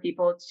space for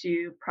people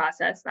to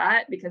process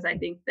that because I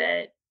think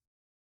that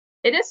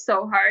it is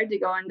so hard to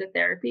go into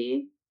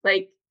therapy,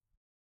 like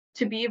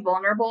to be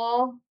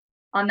vulnerable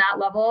on that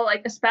level,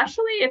 like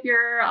especially if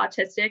you're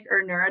autistic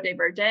or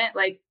neurodivergent,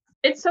 like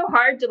it's so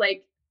hard to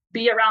like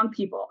be around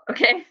people,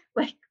 okay?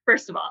 Like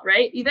first of all,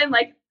 right? Even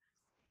like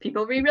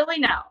people we really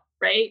know,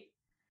 right?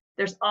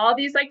 There's all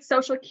these like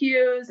social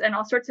cues and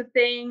all sorts of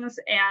things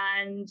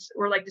and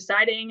we're like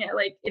deciding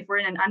like if we're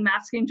in an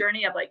unmasking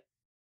journey of like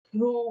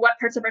what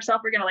parts of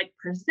ourselves we're going to like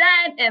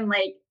present and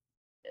like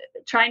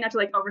trying not to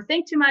like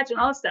overthink too much and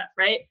all this stuff,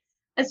 right?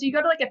 And so you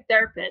go to like a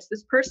therapist,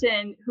 this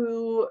person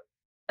who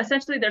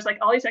essentially there's like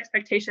all these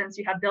expectations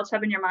you have built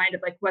up in your mind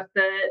of like what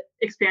the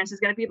experience is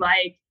going to be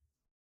like.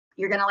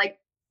 You're going to like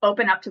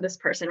open up to this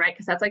person, right?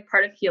 Because that's like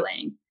part of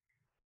healing.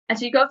 And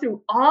so you go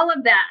through all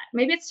of that.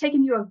 Maybe it's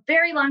taken you a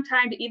very long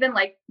time to even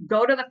like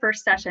go to the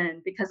first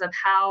session because of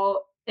how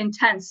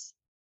intense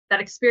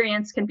that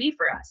experience can be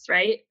for us,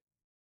 right?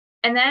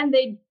 And then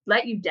they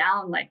let you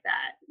down like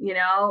that, you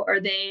know, or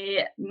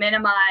they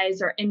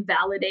minimize or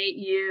invalidate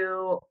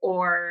you,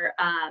 or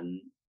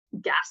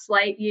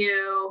gaslight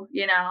you,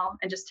 you know,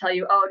 and just tell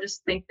you, oh,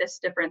 just think this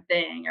different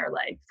thing, or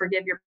like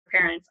forgive your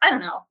parents. I don't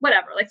know,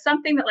 whatever. Like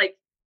something that like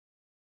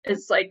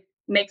is like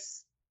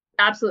makes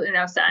absolutely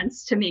no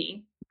sense to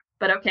me.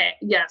 But okay,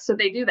 yeah, so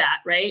they do that,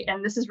 right?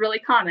 And this is really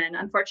common,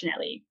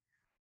 unfortunately.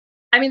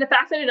 I mean, the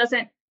fact that it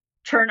doesn't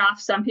turn off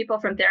some people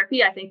from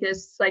therapy, I think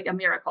is like a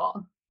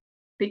miracle,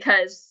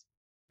 because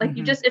like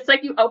you just, it's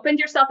like you opened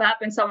yourself up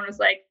and someone was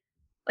like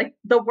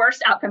the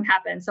worst outcome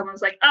happened. Someone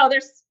was like, oh,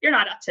 you're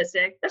not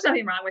autistic. There's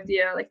nothing wrong with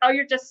you. Like, oh,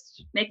 you're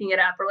just making it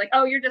up. Or like,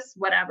 oh, you're just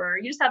whatever.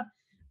 You just have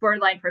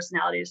borderline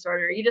personality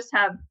disorder. You just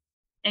have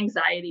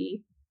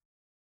anxiety.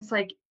 It's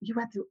like you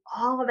went through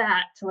all of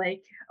that to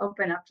like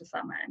open up to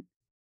someone.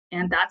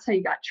 And that's how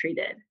you got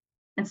treated.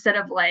 Instead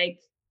of like,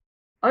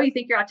 oh, you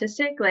think you're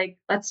autistic? Like,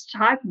 let's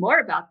talk more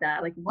about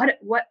that. Like,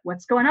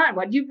 what's going on?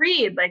 What do you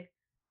read? Like,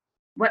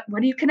 what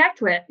do you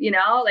connect with? You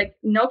know, like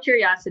no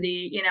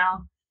curiosity, you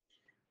know?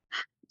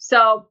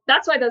 So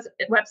that's why those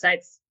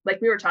websites, like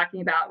we were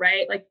talking about,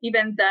 right? Like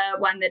even the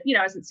one that, you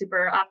know, isn't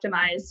super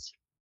optimized,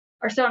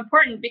 are so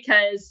important,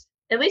 because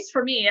at least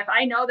for me, if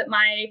I know that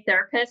my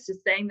therapist is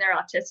saying they're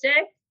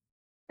autistic,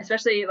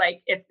 especially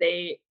like if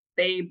they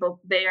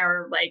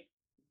are like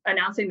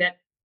announcing that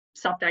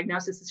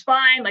self-diagnosis is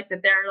fine, like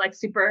that they're like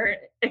super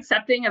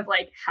accepting of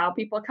like how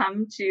people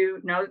come to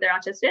know that they're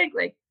autistic,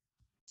 like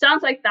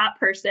sounds like that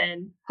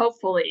person,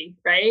 hopefully,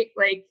 right,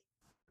 like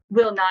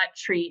will not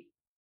treat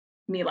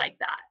me like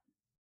that.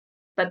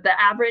 But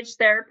the average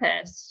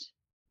therapist,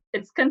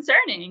 it's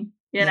concerning,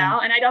 you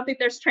know, and I don't think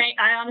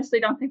I honestly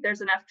don't think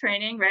there's enough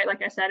training, right?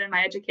 Like I said, in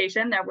my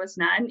education, there was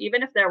none.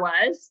 Even if there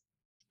was,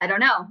 I don't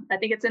know. I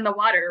think it's in the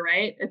water,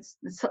 right?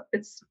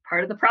 It's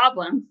part of the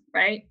problem,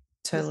 right?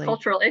 Totally. This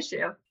cultural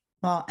issue.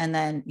 Well, and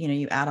then, you know,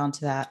 you add on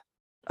to that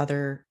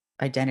other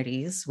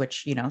identities,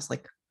 which, you know, it's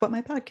like what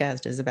my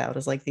podcast is about,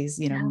 is like these,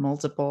 you know,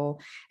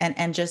 multiple,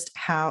 and just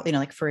how, you know,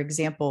 like, for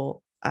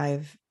example,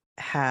 I've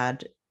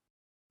had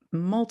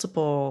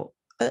multiple,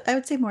 I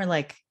would say more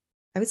like,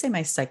 I would say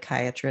my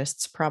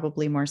psychiatrists,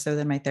 probably more so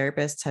than my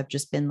therapists, have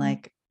just been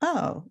like,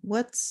 oh,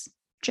 what's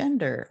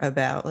gender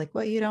about? Like,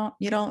 what, you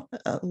don't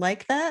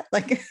like that?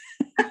 Like,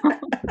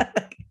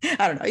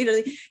 I don't know, you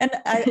know, and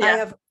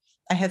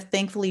I have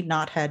thankfully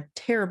not had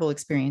terrible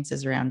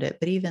experiences around it,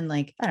 but even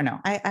like, I don't know,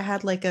 I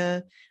had like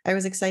I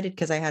was excited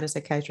because I had a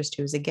psychiatrist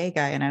who was a gay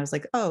guy, and I was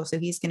like, oh, so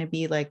he's going to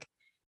be like,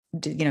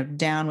 you know,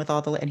 down with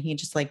all the, and he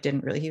just like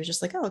didn't really, he was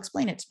just like, oh,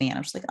 explain it to me. And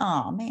I'm just like,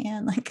 oh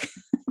man, like,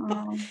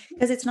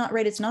 because it's not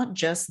right. It's not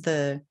just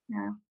the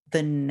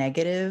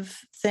negative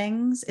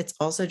things. It's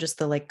also just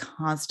the like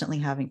constantly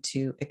having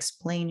to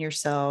explain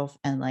yourself.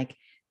 And like,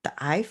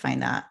 I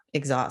find that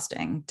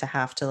exhausting to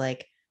have to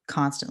like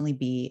constantly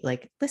be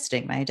like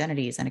listing my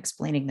identities and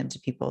explaining them to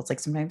people. It's like,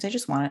 sometimes I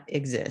just want to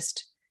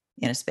exist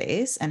in a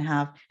space and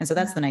so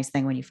that's the nice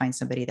thing when you find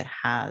somebody that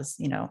has,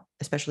 you know,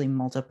 especially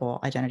multiple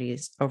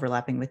identities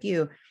overlapping with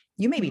you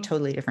may be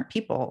totally different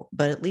people,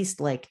 but at least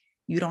like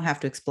you don't have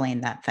to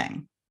explain that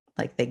thing.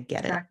 Like they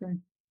get it.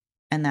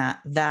 And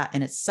that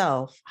in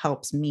itself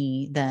helps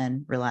me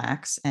then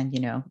relax and,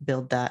 you know,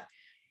 build that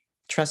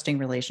trusting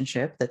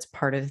relationship. That's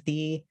part of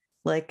the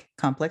like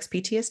complex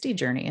PTSD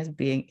journey, is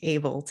being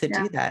able to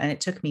do that. And it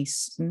took me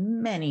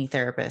many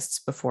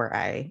therapists before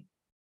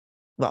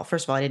well,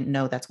 first of all, I didn't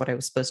know that's what I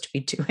was supposed to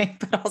be doing,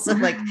 but also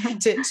like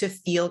to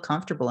feel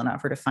comfortable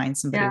enough, or to find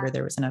somebody where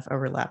there was enough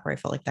overlap where I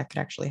felt like that could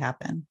actually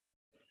happen.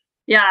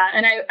 Yeah.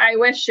 And I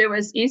wish it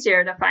was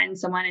easier to find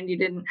someone and you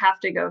didn't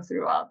have to go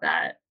through all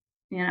that,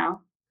 you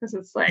know, because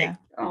it's like,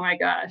 oh my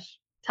gosh,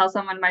 tell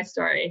someone my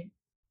story,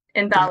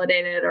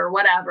 invalidated or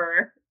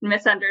whatever,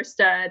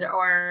 misunderstood,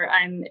 or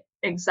I'm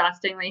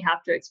exhaustingly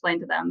have to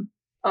explain to them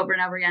over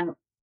and over again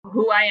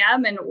who I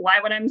am and why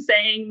what I'm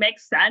saying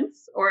makes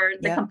sense, or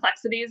the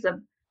complexities of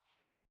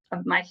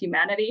my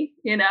humanity,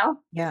 you know?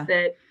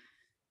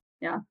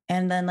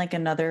 And then like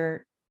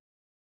another,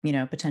 you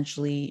know,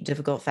 potentially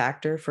difficult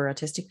factor for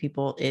autistic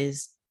people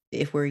is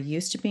if we're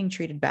used to being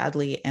treated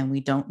badly and we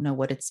don't know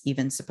what it's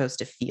even supposed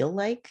to feel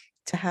like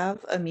to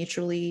have a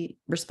mutually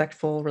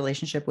respectful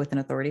relationship with an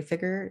authority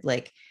figure,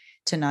 like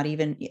to not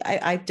even,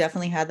 I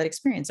definitely had that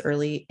experience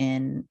early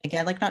in,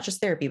 again, like not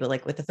just therapy, but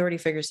like with authority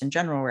figures in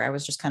general, where I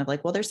was just kind of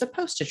like, well, they're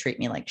supposed to treat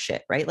me like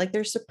shit, right? Like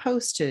they're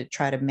supposed to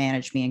try to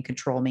manage me and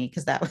control me,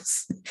 because that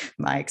was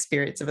my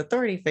experience of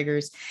authority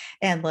figures.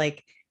 And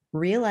like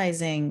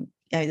realizing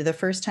the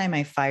first time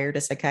I fired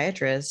a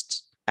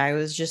psychiatrist, I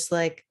was just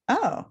like,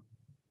 oh,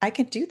 I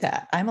can do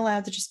that. I'm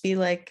allowed to just be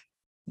like,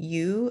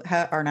 you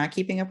are not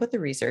keeping up with the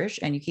research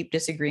and you keep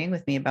disagreeing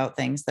with me about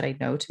things that I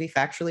know to be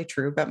factually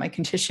true about my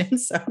condition.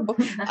 So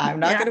I'm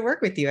not Yeah. going to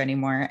work with you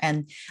anymore.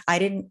 And I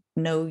didn't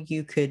know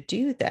you could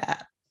do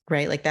that.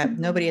 Right. Like that,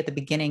 nobody Mhm. at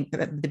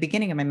the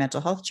beginning of my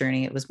mental health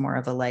journey, it was more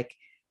of a like,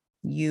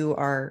 you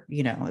are,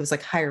 it was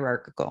like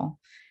hierarchical.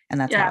 And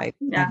that's how Yeah. I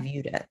Yeah.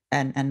 viewed it,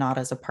 and not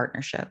as a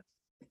partnership.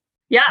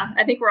 Yeah,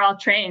 I think we're all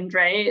trained,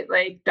 right?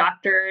 Like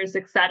doctors,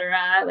 et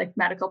cetera, like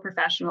medical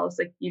professionals,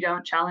 like you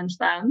don't challenge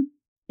them.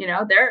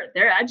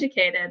 They're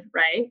educated,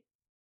 right?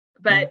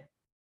 Yeah. But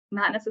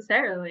not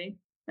necessarily,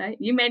 right?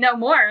 You may know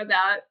more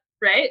about,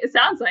 right? It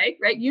sounds like,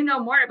 right? You know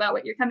more about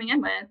what you're coming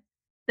in with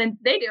than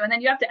they do. And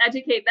then you have to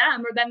educate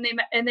them, or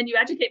and then you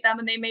educate them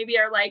and they maybe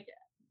are like,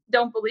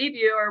 don't believe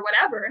you or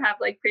whatever, have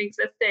like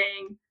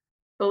pre-existing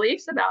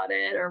beliefs about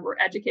it, or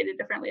were educated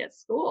differently at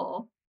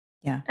school.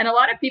 Yeah. And a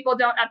lot of people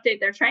don't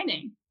update their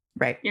training.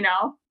 Right.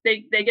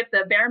 They get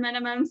the bare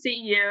minimum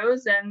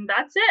CEUs and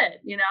that's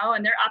it,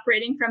 and they're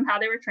operating from how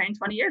they were trained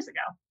 20 years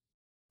ago.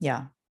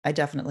 Yeah. I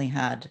definitely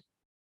had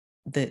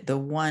the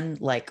one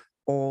like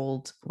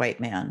old white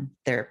man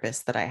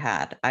therapist that I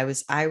had. I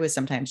was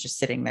sometimes just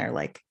sitting there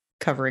like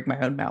covering my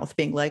own mouth,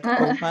 being like,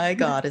 oh my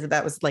God.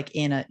 That was like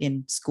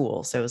in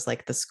school. So it was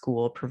like the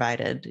school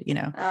provided, and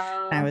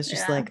I Oh, was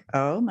just yeah. like,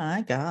 oh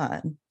my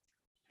God,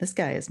 this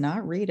guy is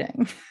not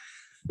reading.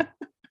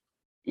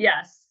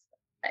 Yes.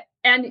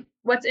 And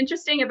what's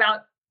interesting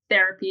about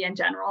therapy in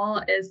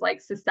general is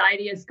like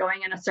society is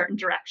going in a certain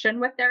direction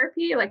with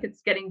therapy. Like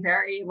it's getting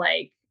very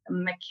like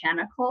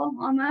mechanical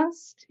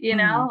almost,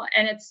 Mm,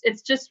 and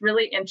it's just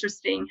really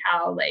interesting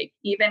how like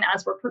even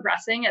as we're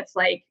progressing, it's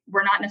like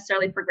we're not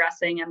necessarily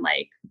progressing in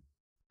like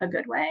a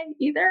good way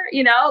either,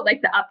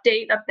 like the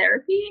update of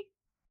therapy.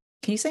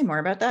 can you say more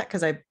about that?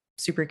 Because I'm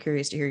super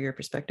curious to hear your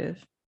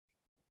perspective.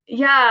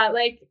 Yeah,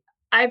 like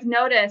I've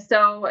noticed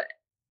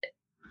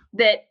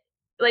that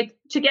like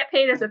to get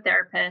paid as a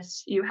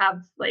therapist, you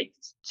have like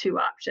two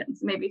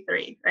options, maybe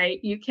three,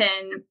 right? You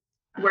can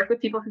work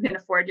with people who can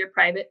afford your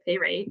private pay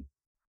rate,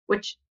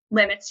 which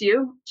limits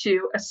you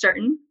to a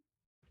certain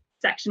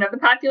section of the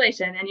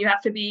population, and you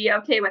have to be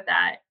okay with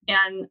that.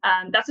 And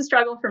that's a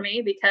struggle for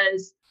me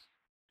because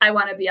I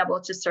want to be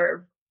able to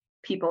serve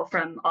people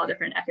from all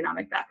different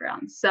economic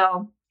backgrounds.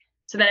 So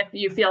that if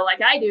you feel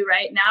like I do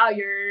right now,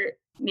 you're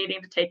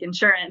needing to take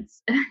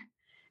insurance.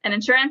 And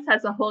insurance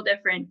has a whole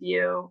different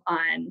view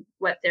on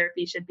what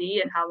therapy should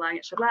be and how long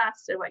it should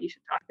last and what you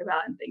should talk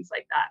about and things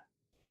like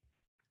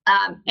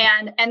that.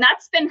 And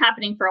that's been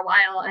happening for a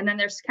while. And then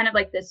there's kind of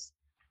like this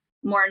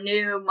more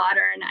new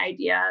modern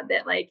idea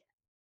that like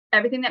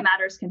everything that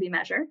matters can be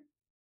measured.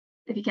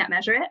 If you can't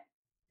measure it,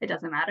 it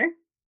doesn't matter.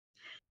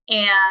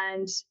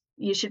 And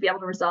you should be able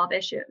to resolve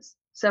issues.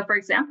 So, for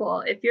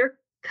example, if you're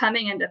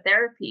coming into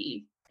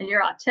therapy and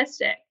you're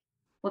autistic,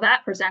 well,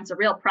 that presents a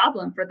real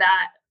problem for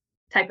that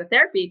type of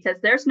therapy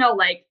because there's no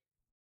like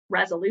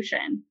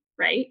resolution,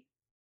 right?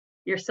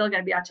 You're still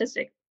going to be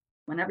autistic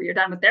whenever you're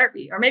done with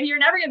therapy, or maybe you're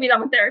never going to be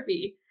done with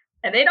therapy.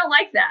 And they don't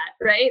like that,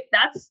 right?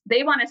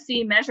 They want to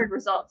see measured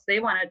results. They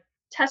want to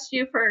test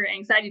you for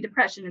anxiety,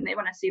 depression, and they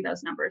want to see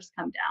those numbers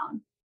come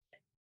down.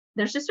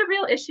 There's just a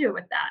real issue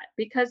with that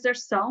because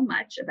there's so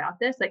much about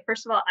this. Like,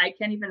 first of all, I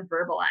can't even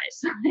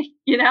verbalize,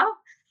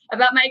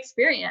 about my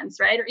experience,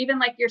 right? Or even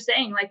like you're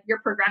saying, like your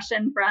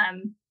progression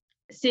from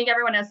seeing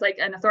everyone as like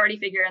an authority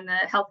figure in the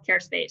healthcare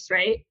space,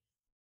 right?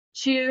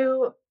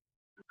 To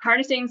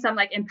harnessing some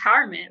like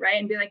empowerment, right?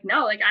 And be like,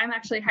 no, like I'm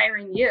actually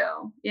hiring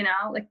you,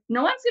 like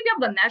no one's gonna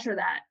be able to measure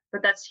that,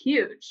 but that's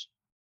huge.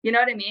 You know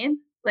what I mean?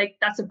 Like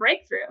that's a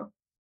breakthrough,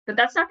 but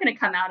that's not gonna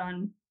come out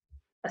on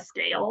a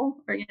scale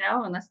or,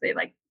 unless they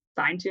like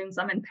fine tune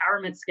some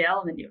empowerment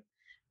scale and then you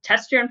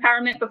test your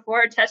empowerment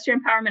before, test your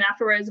empowerment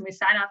afterwards, and we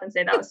sign off and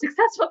say that was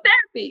successful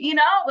therapy,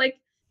 like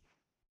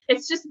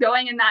it's just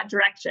going in that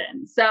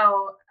direction.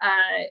 So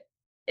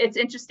it's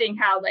interesting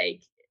how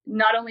like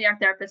not only are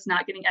therapists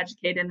not getting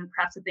educated in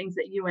perhaps the things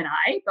that you and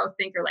I both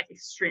think are like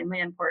extremely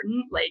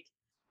important, like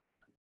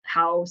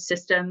how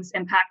systems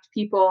impact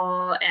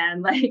people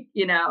and like,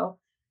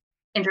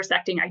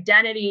 intersecting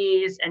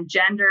identities and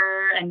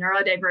gender and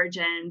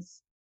neurodivergence.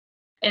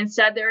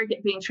 Instead, they're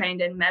being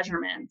trained in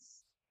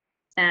measurements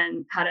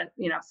and how to,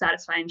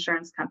 satisfy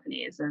insurance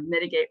companies and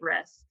mitigate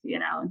risk,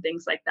 and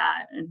things like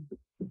that. And,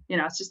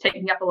 it's just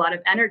taking up a lot of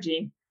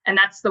energy. And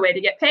that's the way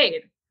to get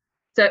paid.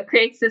 So it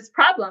creates this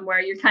problem where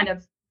you're kind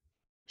of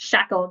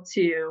shackled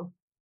to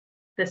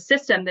the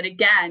system that,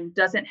 again,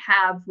 doesn't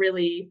have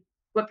really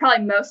what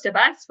probably most of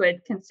us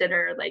would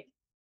consider like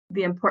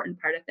the important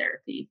part of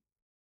therapy,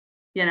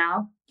 you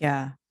know?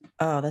 Yeah.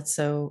 Oh, that's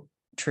so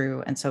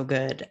true and so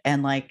good.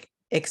 And like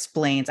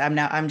explains,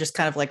 I'm just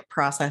kind of like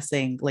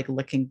processing, like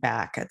looking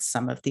back at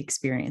some of the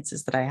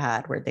experiences that I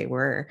had where they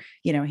were,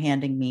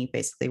 handing me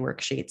basically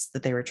worksheets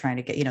that they were trying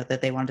to get,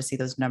 that they wanted to see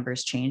those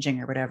numbers changing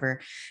or whatever.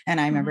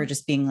 And I remember Mhm.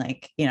 just being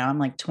like, I'm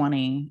like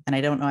 20 and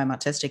I don't know I'm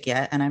autistic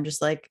yet. And I'm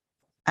just like,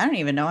 I don't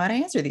even know how to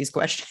answer these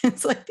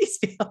questions. Like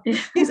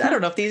I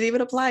don't know if these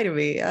even apply to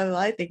me.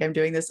 I think I'm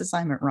doing this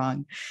assignment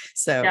wrong.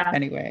 So Yeah.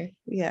 anyway,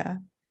 yeah.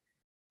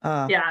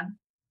 Uh, Yeah.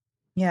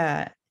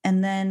 yeah.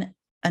 And then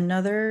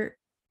another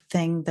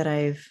thing that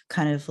I've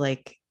kind of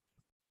like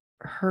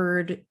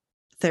heard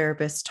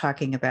therapists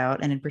talking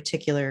about, and in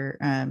particular,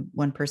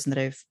 one person that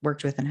I've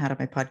worked with and had on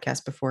my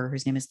podcast before,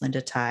 whose name is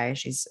Linda Tai.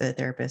 She's a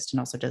therapist and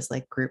also does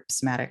like group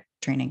somatic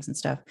trainings and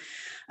stuff.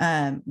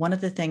 One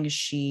of the things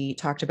she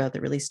talked about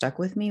that really stuck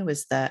with me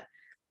was that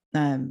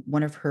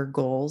one of her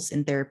goals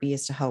in therapy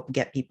is to help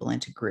get people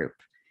into group.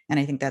 And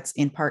I think that's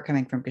in part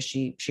coming from because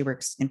she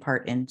works in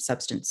part in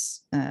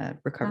substance Oh,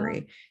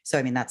 recovery. So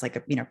I mean that's like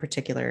a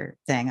particular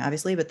thing,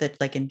 obviously, but that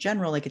like in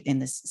general, like in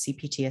this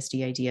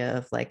CPTSD idea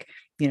of like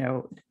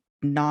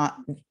not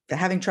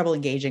having trouble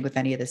engaging with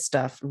any of this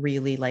stuff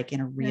really like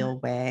in a yeah. real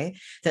way,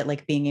 that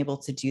like being able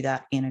to do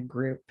that in a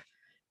group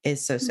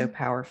is so Mm.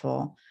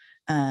 powerful.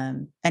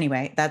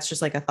 Anyway, that's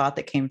just like a thought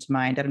that came to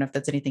mind. I don't know if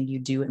that's anything you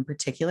do in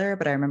particular,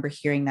 but I remember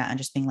hearing that and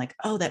just being like,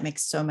 oh, that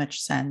makes so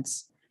much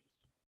sense.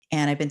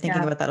 And I've been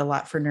thinking Yeah. about that a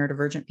lot for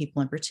neurodivergent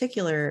people in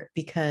particular,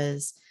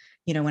 because,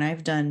 when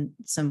I've done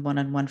some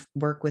one-on-one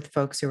work with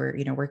folks who are,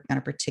 working on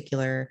a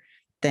particular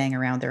thing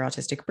around their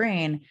autistic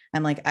brain,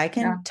 I'm like, I Yeah.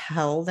 can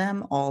tell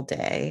them all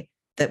day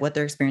that what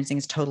they're experiencing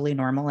is totally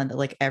normal and that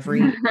like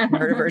every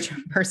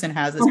neurodivergent person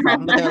has this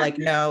problem, but they're like,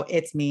 no,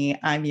 it's me.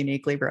 I'm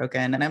uniquely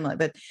broken. And I'm like,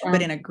 but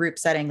in a group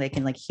setting, they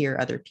can like hear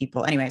other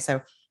people. Anyway,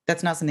 so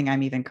that's not something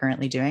I'm even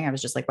currently doing. I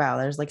was just like, wow,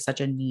 there's like such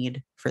a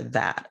need for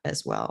that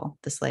as well.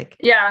 This like,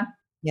 Yeah.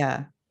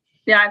 yeah.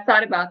 Yeah, I've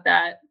thought about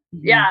that.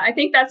 Yeah, Mhm. I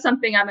think that's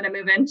something I'm going to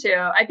move into.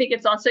 I think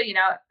it's also, it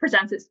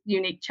presents its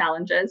unique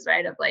challenges,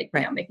 right? Of like,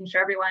 Right. making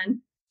sure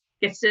everyone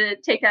gets to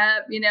take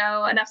up,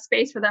 enough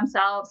space for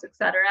themselves, et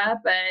cetera.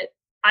 But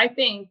I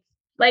think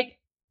like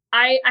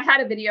I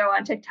had a video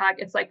on TikTok.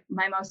 It's like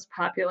my most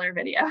popular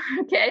video.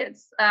 Okay.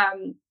 It's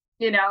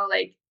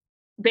like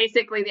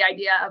basically the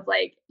idea of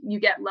like you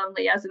get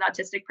lonely as an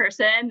autistic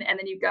person and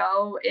then you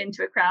go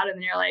into a crowd and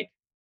then you're like,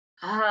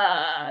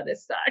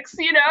 this sucks,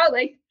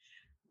 like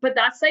but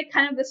that's like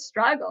kind of the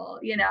struggle,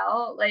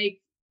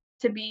 like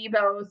to be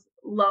both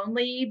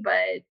lonely,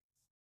 but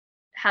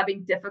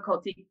having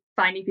difficulty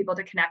finding people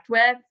to connect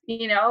with,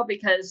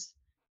 because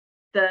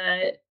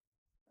the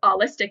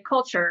holistic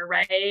culture,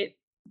 right?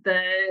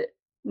 The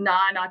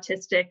non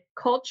autistic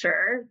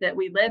culture that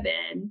we live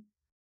in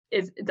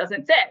it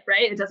doesn't fit,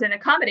 right? It doesn't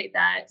accommodate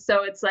that.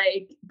 So it's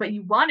like, but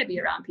you want to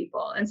be around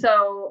people. And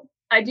so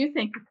I do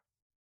think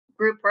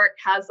group work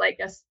has like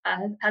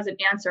has an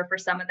answer for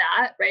some of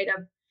that, right?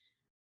 Of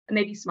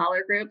maybe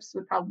smaller groups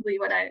would probably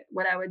what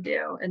I would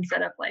do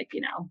instead of like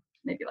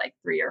maybe like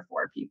 3 or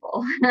 4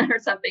 people or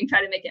something.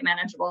 Try to make it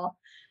manageable,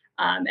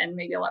 and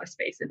maybe a lot of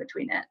space in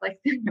between it, like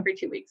every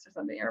 2 weeks or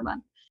something or a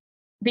month.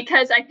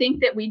 Because I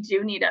think that we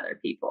do need other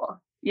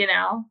people.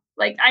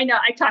 Like I know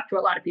I talk to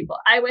a lot of people.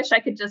 I wish I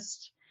could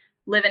just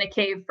live in a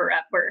cave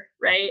forever,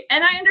 right?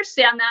 And I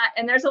understand that.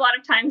 And there's a lot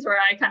of times where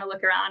I kind of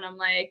look around. I'm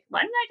like,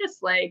 why didn't I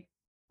just like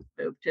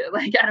move to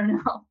like I don't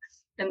know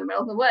in the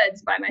middle of the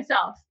woods by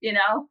myself,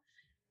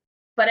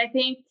 but I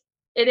think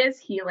it is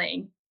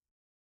healing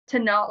to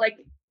know, like,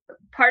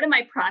 part of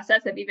my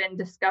process of even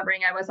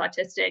discovering I was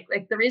autistic,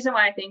 like, the reason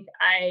why I think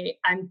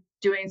I'm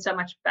doing so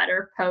much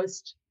better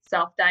post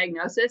self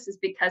diagnosis is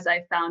because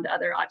I found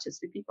other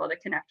autistic people to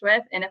connect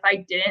with. And if I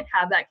didn't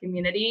have that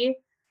community,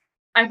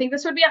 I think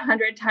this would be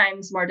 100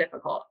 times more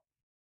difficult.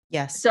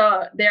 Yes.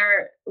 So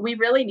we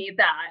really need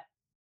that.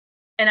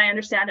 And I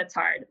understand it's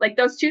hard. Like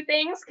those two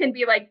things can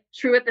be like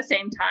true at the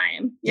same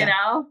time,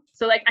 Yeah.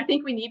 So like I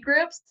think we need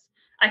groups.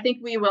 I think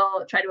we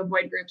will try to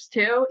avoid groups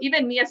too.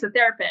 Even me as a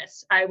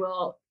therapist, I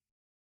will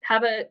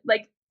have a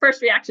like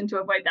first reaction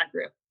to avoid that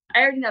group. I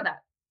already know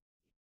that.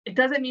 It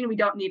doesn't mean we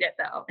don't need it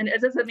though. And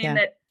it doesn't mean Yeah.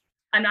 that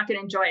I'm not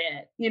gonna enjoy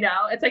it.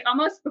 It's like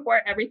almost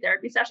before every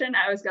therapy session,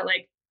 I always go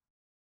like,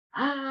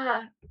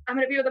 I'm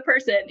gonna be with a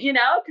person,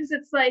 because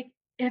it's like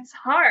it's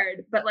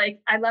hard, but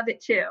like I love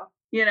it too.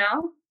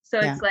 So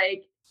Yeah. it's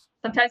like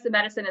sometimes the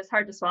medicine is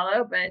hard to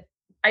swallow, but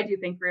I do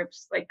think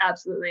groups like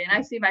absolutely, and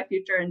I see my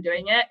future in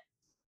doing it,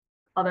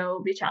 although it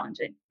will be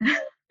challenging.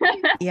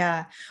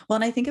 Yeah. Well,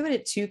 and I think about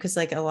it too, because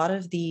like a lot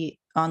of the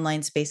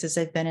online spaces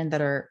I've been in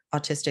that are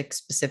autistic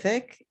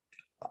specific,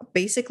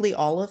 basically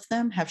all of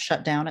them have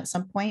shut down at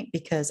some point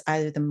because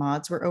either the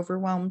mods were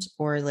overwhelmed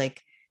or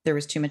like there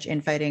was too much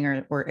infighting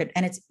and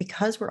it's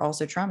because we're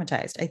also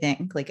traumatized, I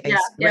think, like Yeah,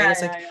 right, yeah,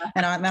 it's like, yeah,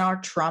 yeah, and our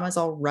trauma's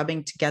all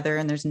rubbing together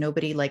and there's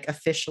nobody like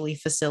officially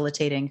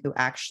facilitating who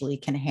actually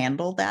can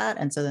handle that,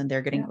 and so then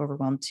they're getting yeah.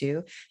 overwhelmed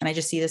too. And I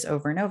just see this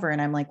over and over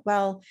and I'm like,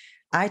 well,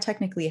 I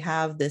technically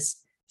have this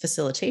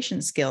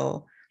facilitation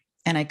skill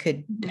and I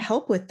could Mhm.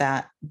 help with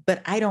that,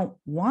 but I don't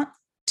want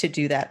to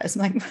do that as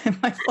like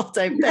my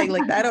full-time thing.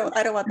 Like I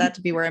don't want that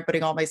to be where I'm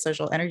putting all my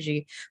social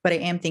energy, but I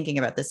am thinking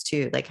about this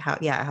too. Like how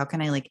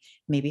can I like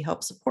maybe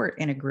help support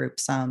in a group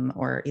some,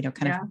 or, kind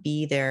Yeah. of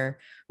be there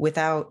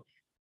without,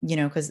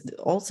 because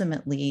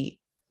ultimately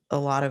a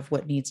lot of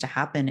what needs to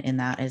happen in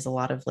that is a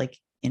lot of like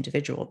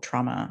individual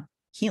trauma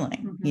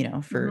healing, Hmm.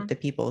 for Hmm. the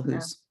people Yeah.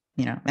 who's,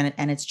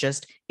 and it's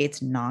just,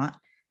 it's not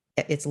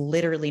it's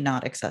literally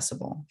not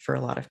accessible for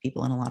a lot of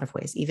people in a lot of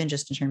ways, even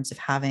just in terms of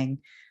having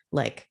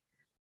like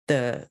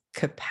the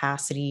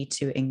capacity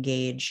to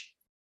engage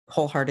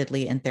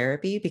wholeheartedly in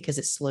therapy, because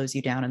it slows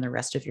you down in the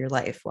rest of your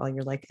life while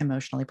you're like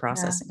emotionally Yeah.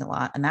 processing a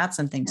lot. And that's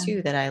something Yeah.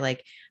 too that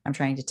I'm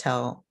trying to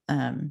tell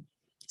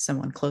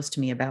someone close to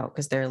me about,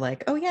 because they're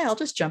like, oh yeah, I'll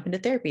just jump into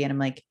therapy. And I'm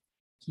like,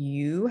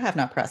 you have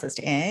not processed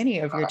any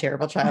of your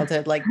terrible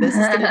childhood. Like this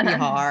is going to be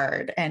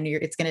hard, and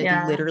it's going to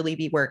Yeah. literally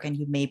be work, and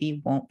you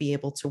maybe won't be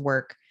able to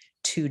work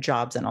 2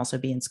 jobs and also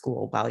be in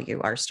school while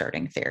you are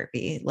starting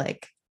therapy.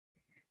 Like,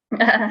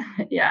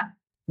 Yeah.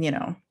 you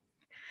know,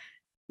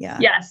 yeah.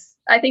 Yes.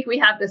 I think we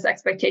have this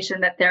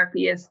expectation that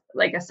therapy is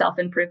like a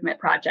self-improvement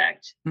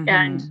project.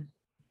 And Mm-hmm.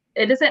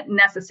 it isn't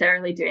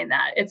necessarily doing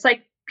that. It's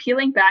like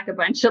peeling back a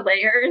bunch of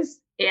layers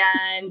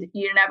and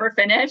you're never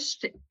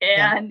finished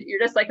Yeah. and you're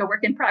just like a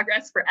work in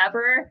progress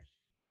forever.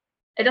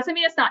 It doesn't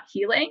mean it's not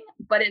healing,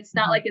 but it's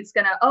not Mm-hmm. like it's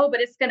gonna,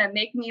 but it's gonna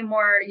make me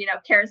more,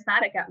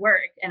 charismatic at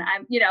work. And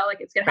I'm,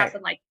 like it's gonna have Right.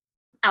 some like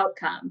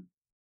outcome.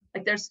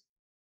 Like there's,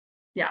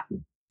 yeah,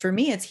 For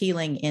me, it's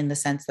healing in the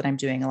sense that I'm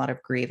doing a lot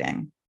of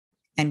grieving.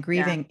 And yeah,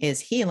 grieving is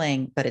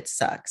healing, but it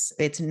sucks.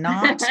 It's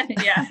not,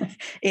 yeah.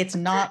 it's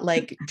not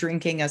like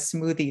drinking a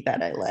smoothie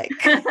that I like.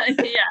 Yeah,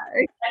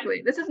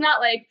 exactly. This is not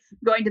like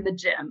going to the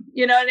gym.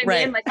 You know what I mean?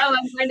 Right. Like, oh,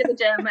 I'm going to the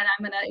gym and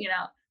I'm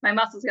gonna, my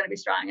muscles gonna be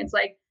strong. It's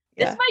like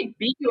this Yeah. might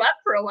beat you up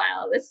for a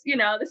while. This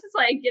is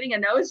like getting a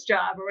nose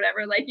job or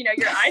whatever. Like,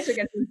 your eyes are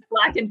gonna be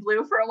black and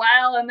blue for a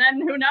while, and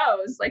then who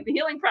knows? Like the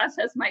healing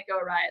process might go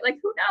right. Like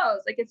who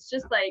knows? Like it's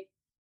just like,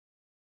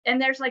 and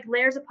there's like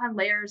layers upon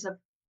layers of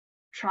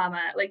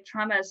trauma. Like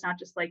trauma is not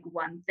just like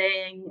one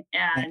thing.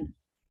 Yeah.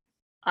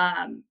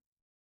 And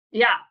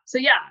yeah. So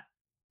yeah,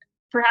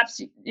 perhaps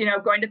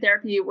going to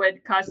therapy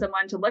would cause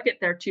someone to look at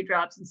their 2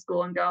 jobs in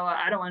school and go,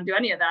 I don't want to do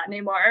any of that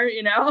anymore.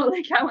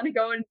 Like I want to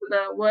go into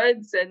the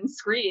woods and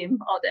scream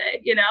all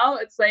day.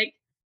 It's like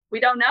we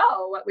don't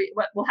know what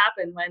will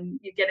happen when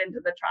you get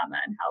into the trauma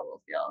and how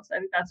we'll feel. So I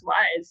think that's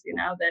wise,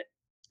 that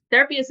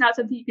therapy is not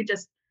something you could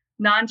just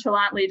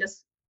nonchalantly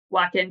just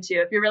walk into.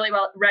 If you're really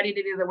well ready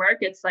to do the work,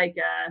 it's like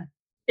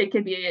it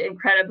could be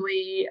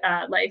incredibly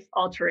life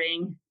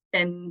altering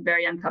in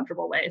very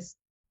uncomfortable ways.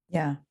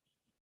 Yeah.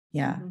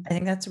 Yeah. Mhm. I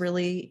think that's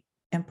really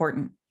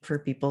important for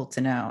people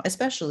to know,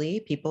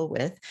 especially people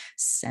with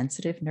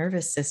sensitive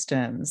nervous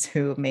systems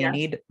who may Yes.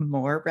 need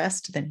more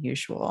rest than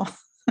usual.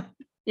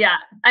 Yeah.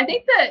 I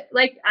think that,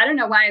 like, I don't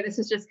know why this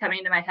is just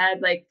coming to my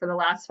head, like, for the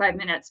last 5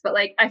 minutes, but,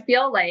 like, I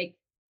feel like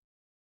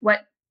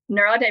what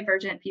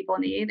neurodivergent people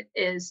need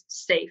is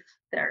safe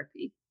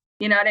therapy.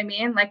 You know what I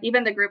mean? Like,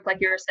 even the group, like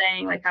you were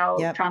saying, like, how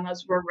Yep.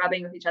 traumas were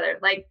rubbing with each other.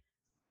 Like,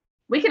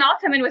 we can all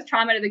come in with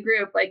trauma to the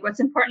group. Like, what's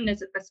important is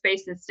that the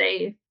space is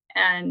safe.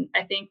 And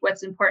I think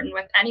what's important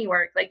with any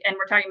work, like, and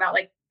we're talking about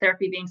like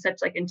therapy being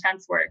such like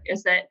intense work,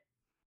 is that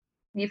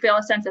you feel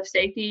a sense of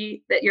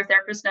safety, that your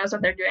therapist knows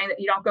what they're doing, that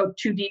you don't go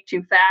too deep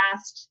too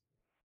fast,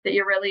 that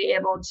you're really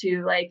able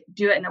to like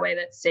do it in a way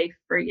that's safe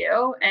for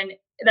you. And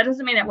that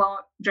doesn't mean it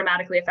won't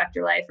dramatically affect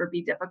your life or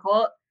be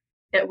difficult.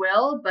 It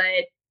will,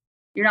 but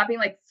you're not being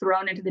like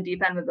thrown into the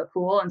deep end of the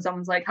pool and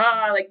someone's like,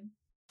 like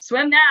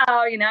swim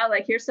now,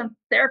 like here's some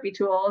therapy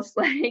tools,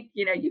 like,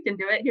 you can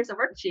do it. Here's a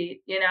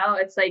worksheet,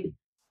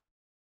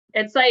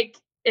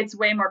 it's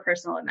way more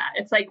personal than that.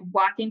 It's like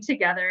walking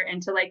together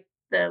into like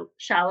the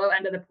shallow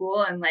end of the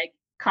pool and like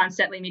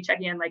constantly me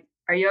checking in, like,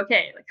 are you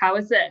okay? Like, how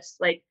is this?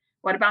 Like,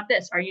 what about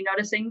this? Are you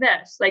noticing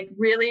this? Like,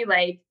 really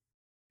like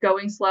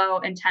going slow,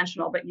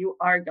 intentional, but you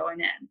are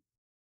going in.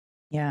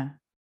 Yeah.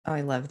 Oh,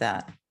 I love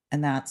that.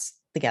 And that's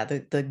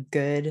the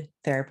good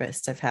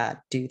therapists I've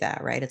had do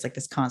that, right? It's like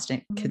this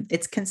constant, Mhm.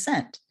 it's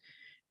consent,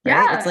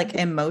 right? It's Yeah. like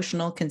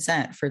emotional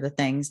consent for the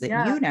things that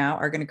Yeah. you now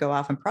are going to go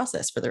off and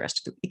process for the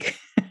rest of the week.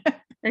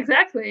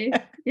 Exactly.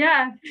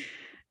 Yeah.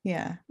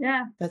 Yeah.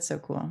 Yeah. That's so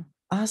cool.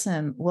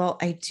 Awesome. Well,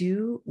 I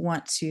do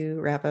want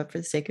to wrap up for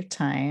the sake of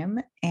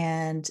time.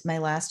 And my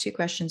last 2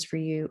 questions for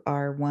you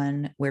are,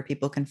 one, where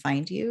people can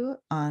find you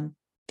on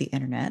the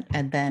internet.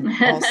 And then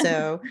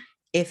also,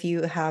 if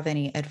you have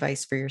any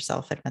advice for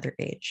yourself at another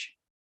age.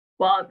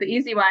 Well, the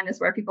easy one is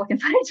where people can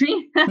find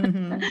me.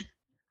 Mhm.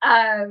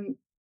 um,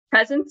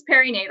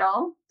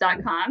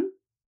 presenceperinatal.com.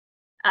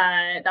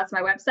 That's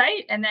my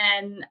website. And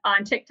then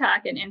on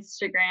TikTok and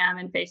Instagram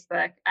and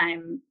Facebook,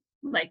 I'm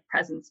like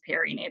Presence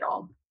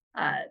Perinatal.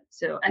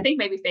 So I think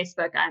maybe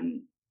Facebook,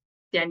 I'm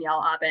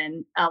Danielle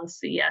Aubin,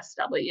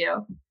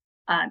 LCSW.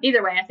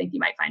 Either way, I think you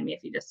might find me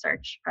if you just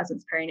search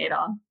Presence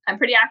Perinatal. I'm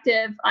pretty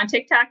active on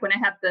TikTok when I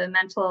have the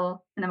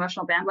mental and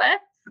emotional bandwidth.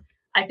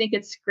 I think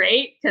it's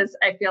great because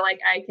I feel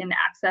like I can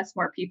access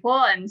more people,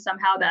 and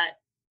somehow that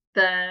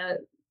the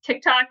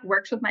TikTok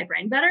works with my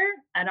brain better.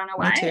 I don't know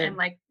Me why. too. And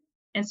like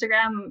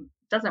Instagram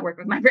doesn't work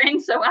with my brain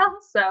so well.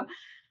 So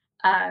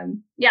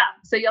yeah,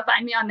 so you'll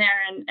find me on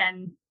there,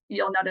 and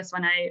you'll notice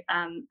when I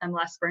am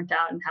less burnt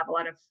out and have a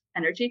lot of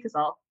energy, because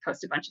I'll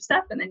post a bunch of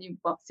stuff and then you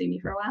won't see me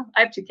for a while.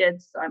 I have 2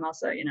 kids, so I'm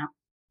also, I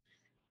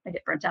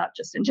get burnt out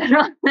just in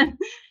general.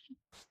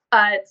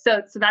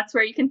 So that's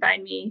where you can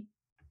find me.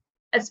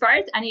 as far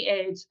as any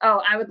age,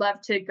 I would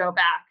love to go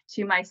back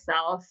to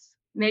myself,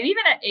 maybe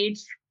even at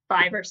age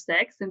 5 or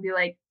 6, and be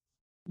like,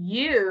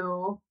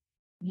 you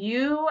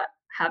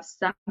have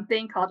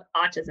something called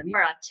autism. You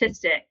are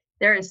autistic.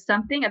 There is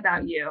something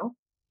about you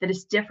that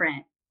is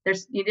different.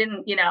 You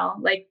didn't,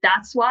 like,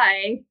 that's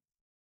why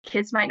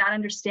kids might not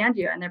understand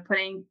you, and they're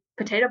putting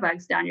potato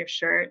bugs down your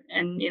shirt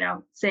and,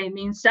 saying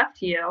mean stuff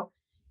to you.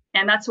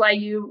 And that's why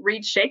you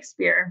read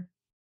Shakespeare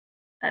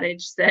at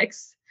age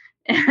 6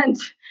 and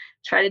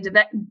try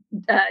to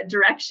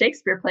direct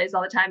Shakespeare plays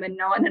all the time, and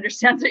no one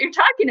understands what you're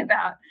talking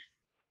about.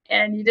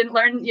 And you didn't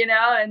learn, you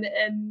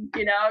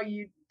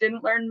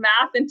didn't learn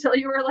math until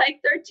you were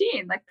like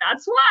 13. Like,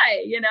 that's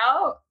why,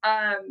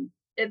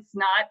 it's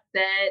not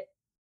that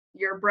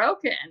you're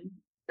broken.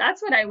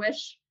 That's what I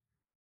wish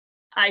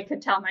I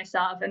could tell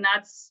myself. And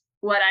that's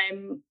what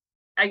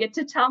I get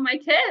to tell my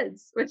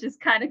kids, which is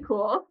kind of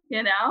cool.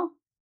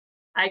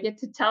 I get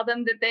to tell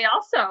them that they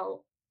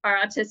also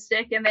are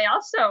autistic, and they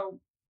also,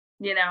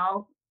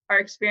 are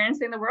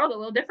experiencing the world a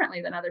little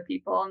differently than other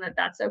people, and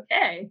that's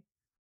okay.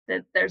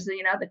 That there's,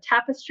 the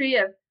tapestry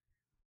of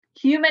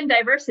human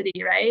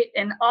diversity, right?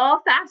 In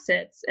all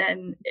facets.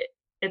 And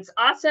it's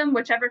awesome,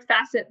 whichever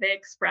facet they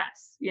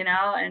express,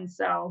 and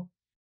so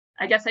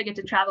I guess I get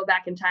to travel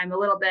back in time a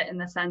little bit in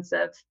the sense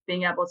of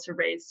being able to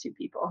raise 2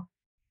 people.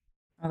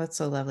 Oh, that's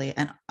so lovely.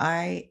 And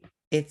I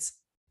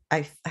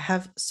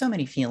have so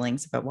many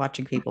feelings about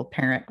watching people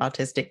parent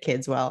autistic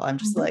kids. Well, I'm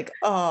just like,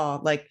 oh,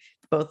 like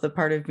both the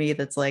part of me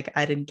that's like,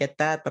 I didn't get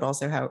that, but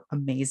also how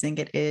amazing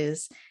it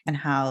is, and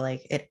how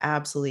like it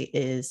absolutely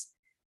is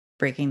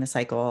breaking the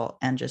cycle.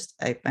 And just,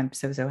 I'm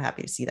so, so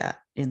happy to see that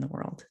in the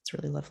world. It's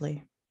really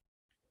lovely.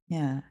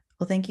 Yeah.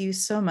 Well, thank you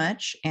so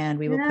much. And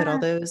we will put all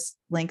Yeah. those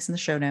links in the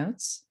show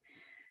notes.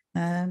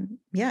 Yeah.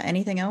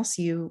 Anything else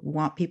you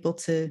want people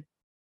to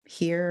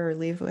hear or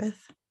leave with?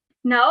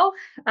 No,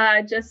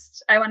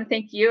 just I want to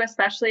thank you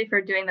especially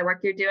for doing the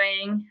work you're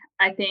doing.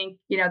 I think,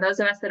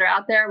 those of us that are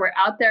out there, we're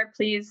out there.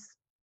 Please,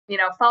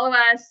 follow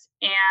us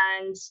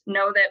and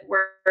know that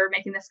we're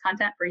making this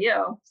content for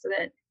you, so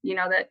that you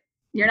know that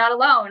you're not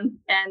alone,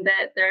 and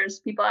that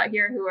there's people out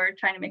here who are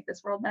trying to make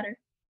this world better.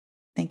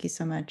 Thank you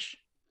so much.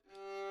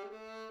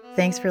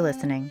 Thanks for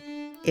listening.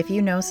 If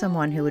you know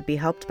someone who would be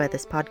helped by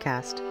this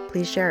podcast,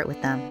 please share it with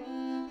them.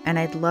 And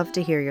I'd love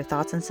to hear your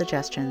thoughts and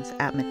suggestions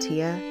at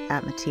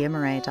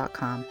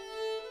mattia@mattiamurray.com.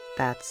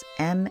 That's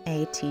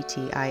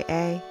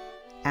MATTIA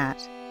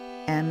at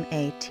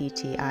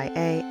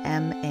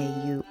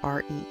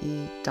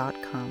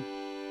MATTIAMAUREE.com.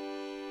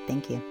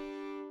 Thank you.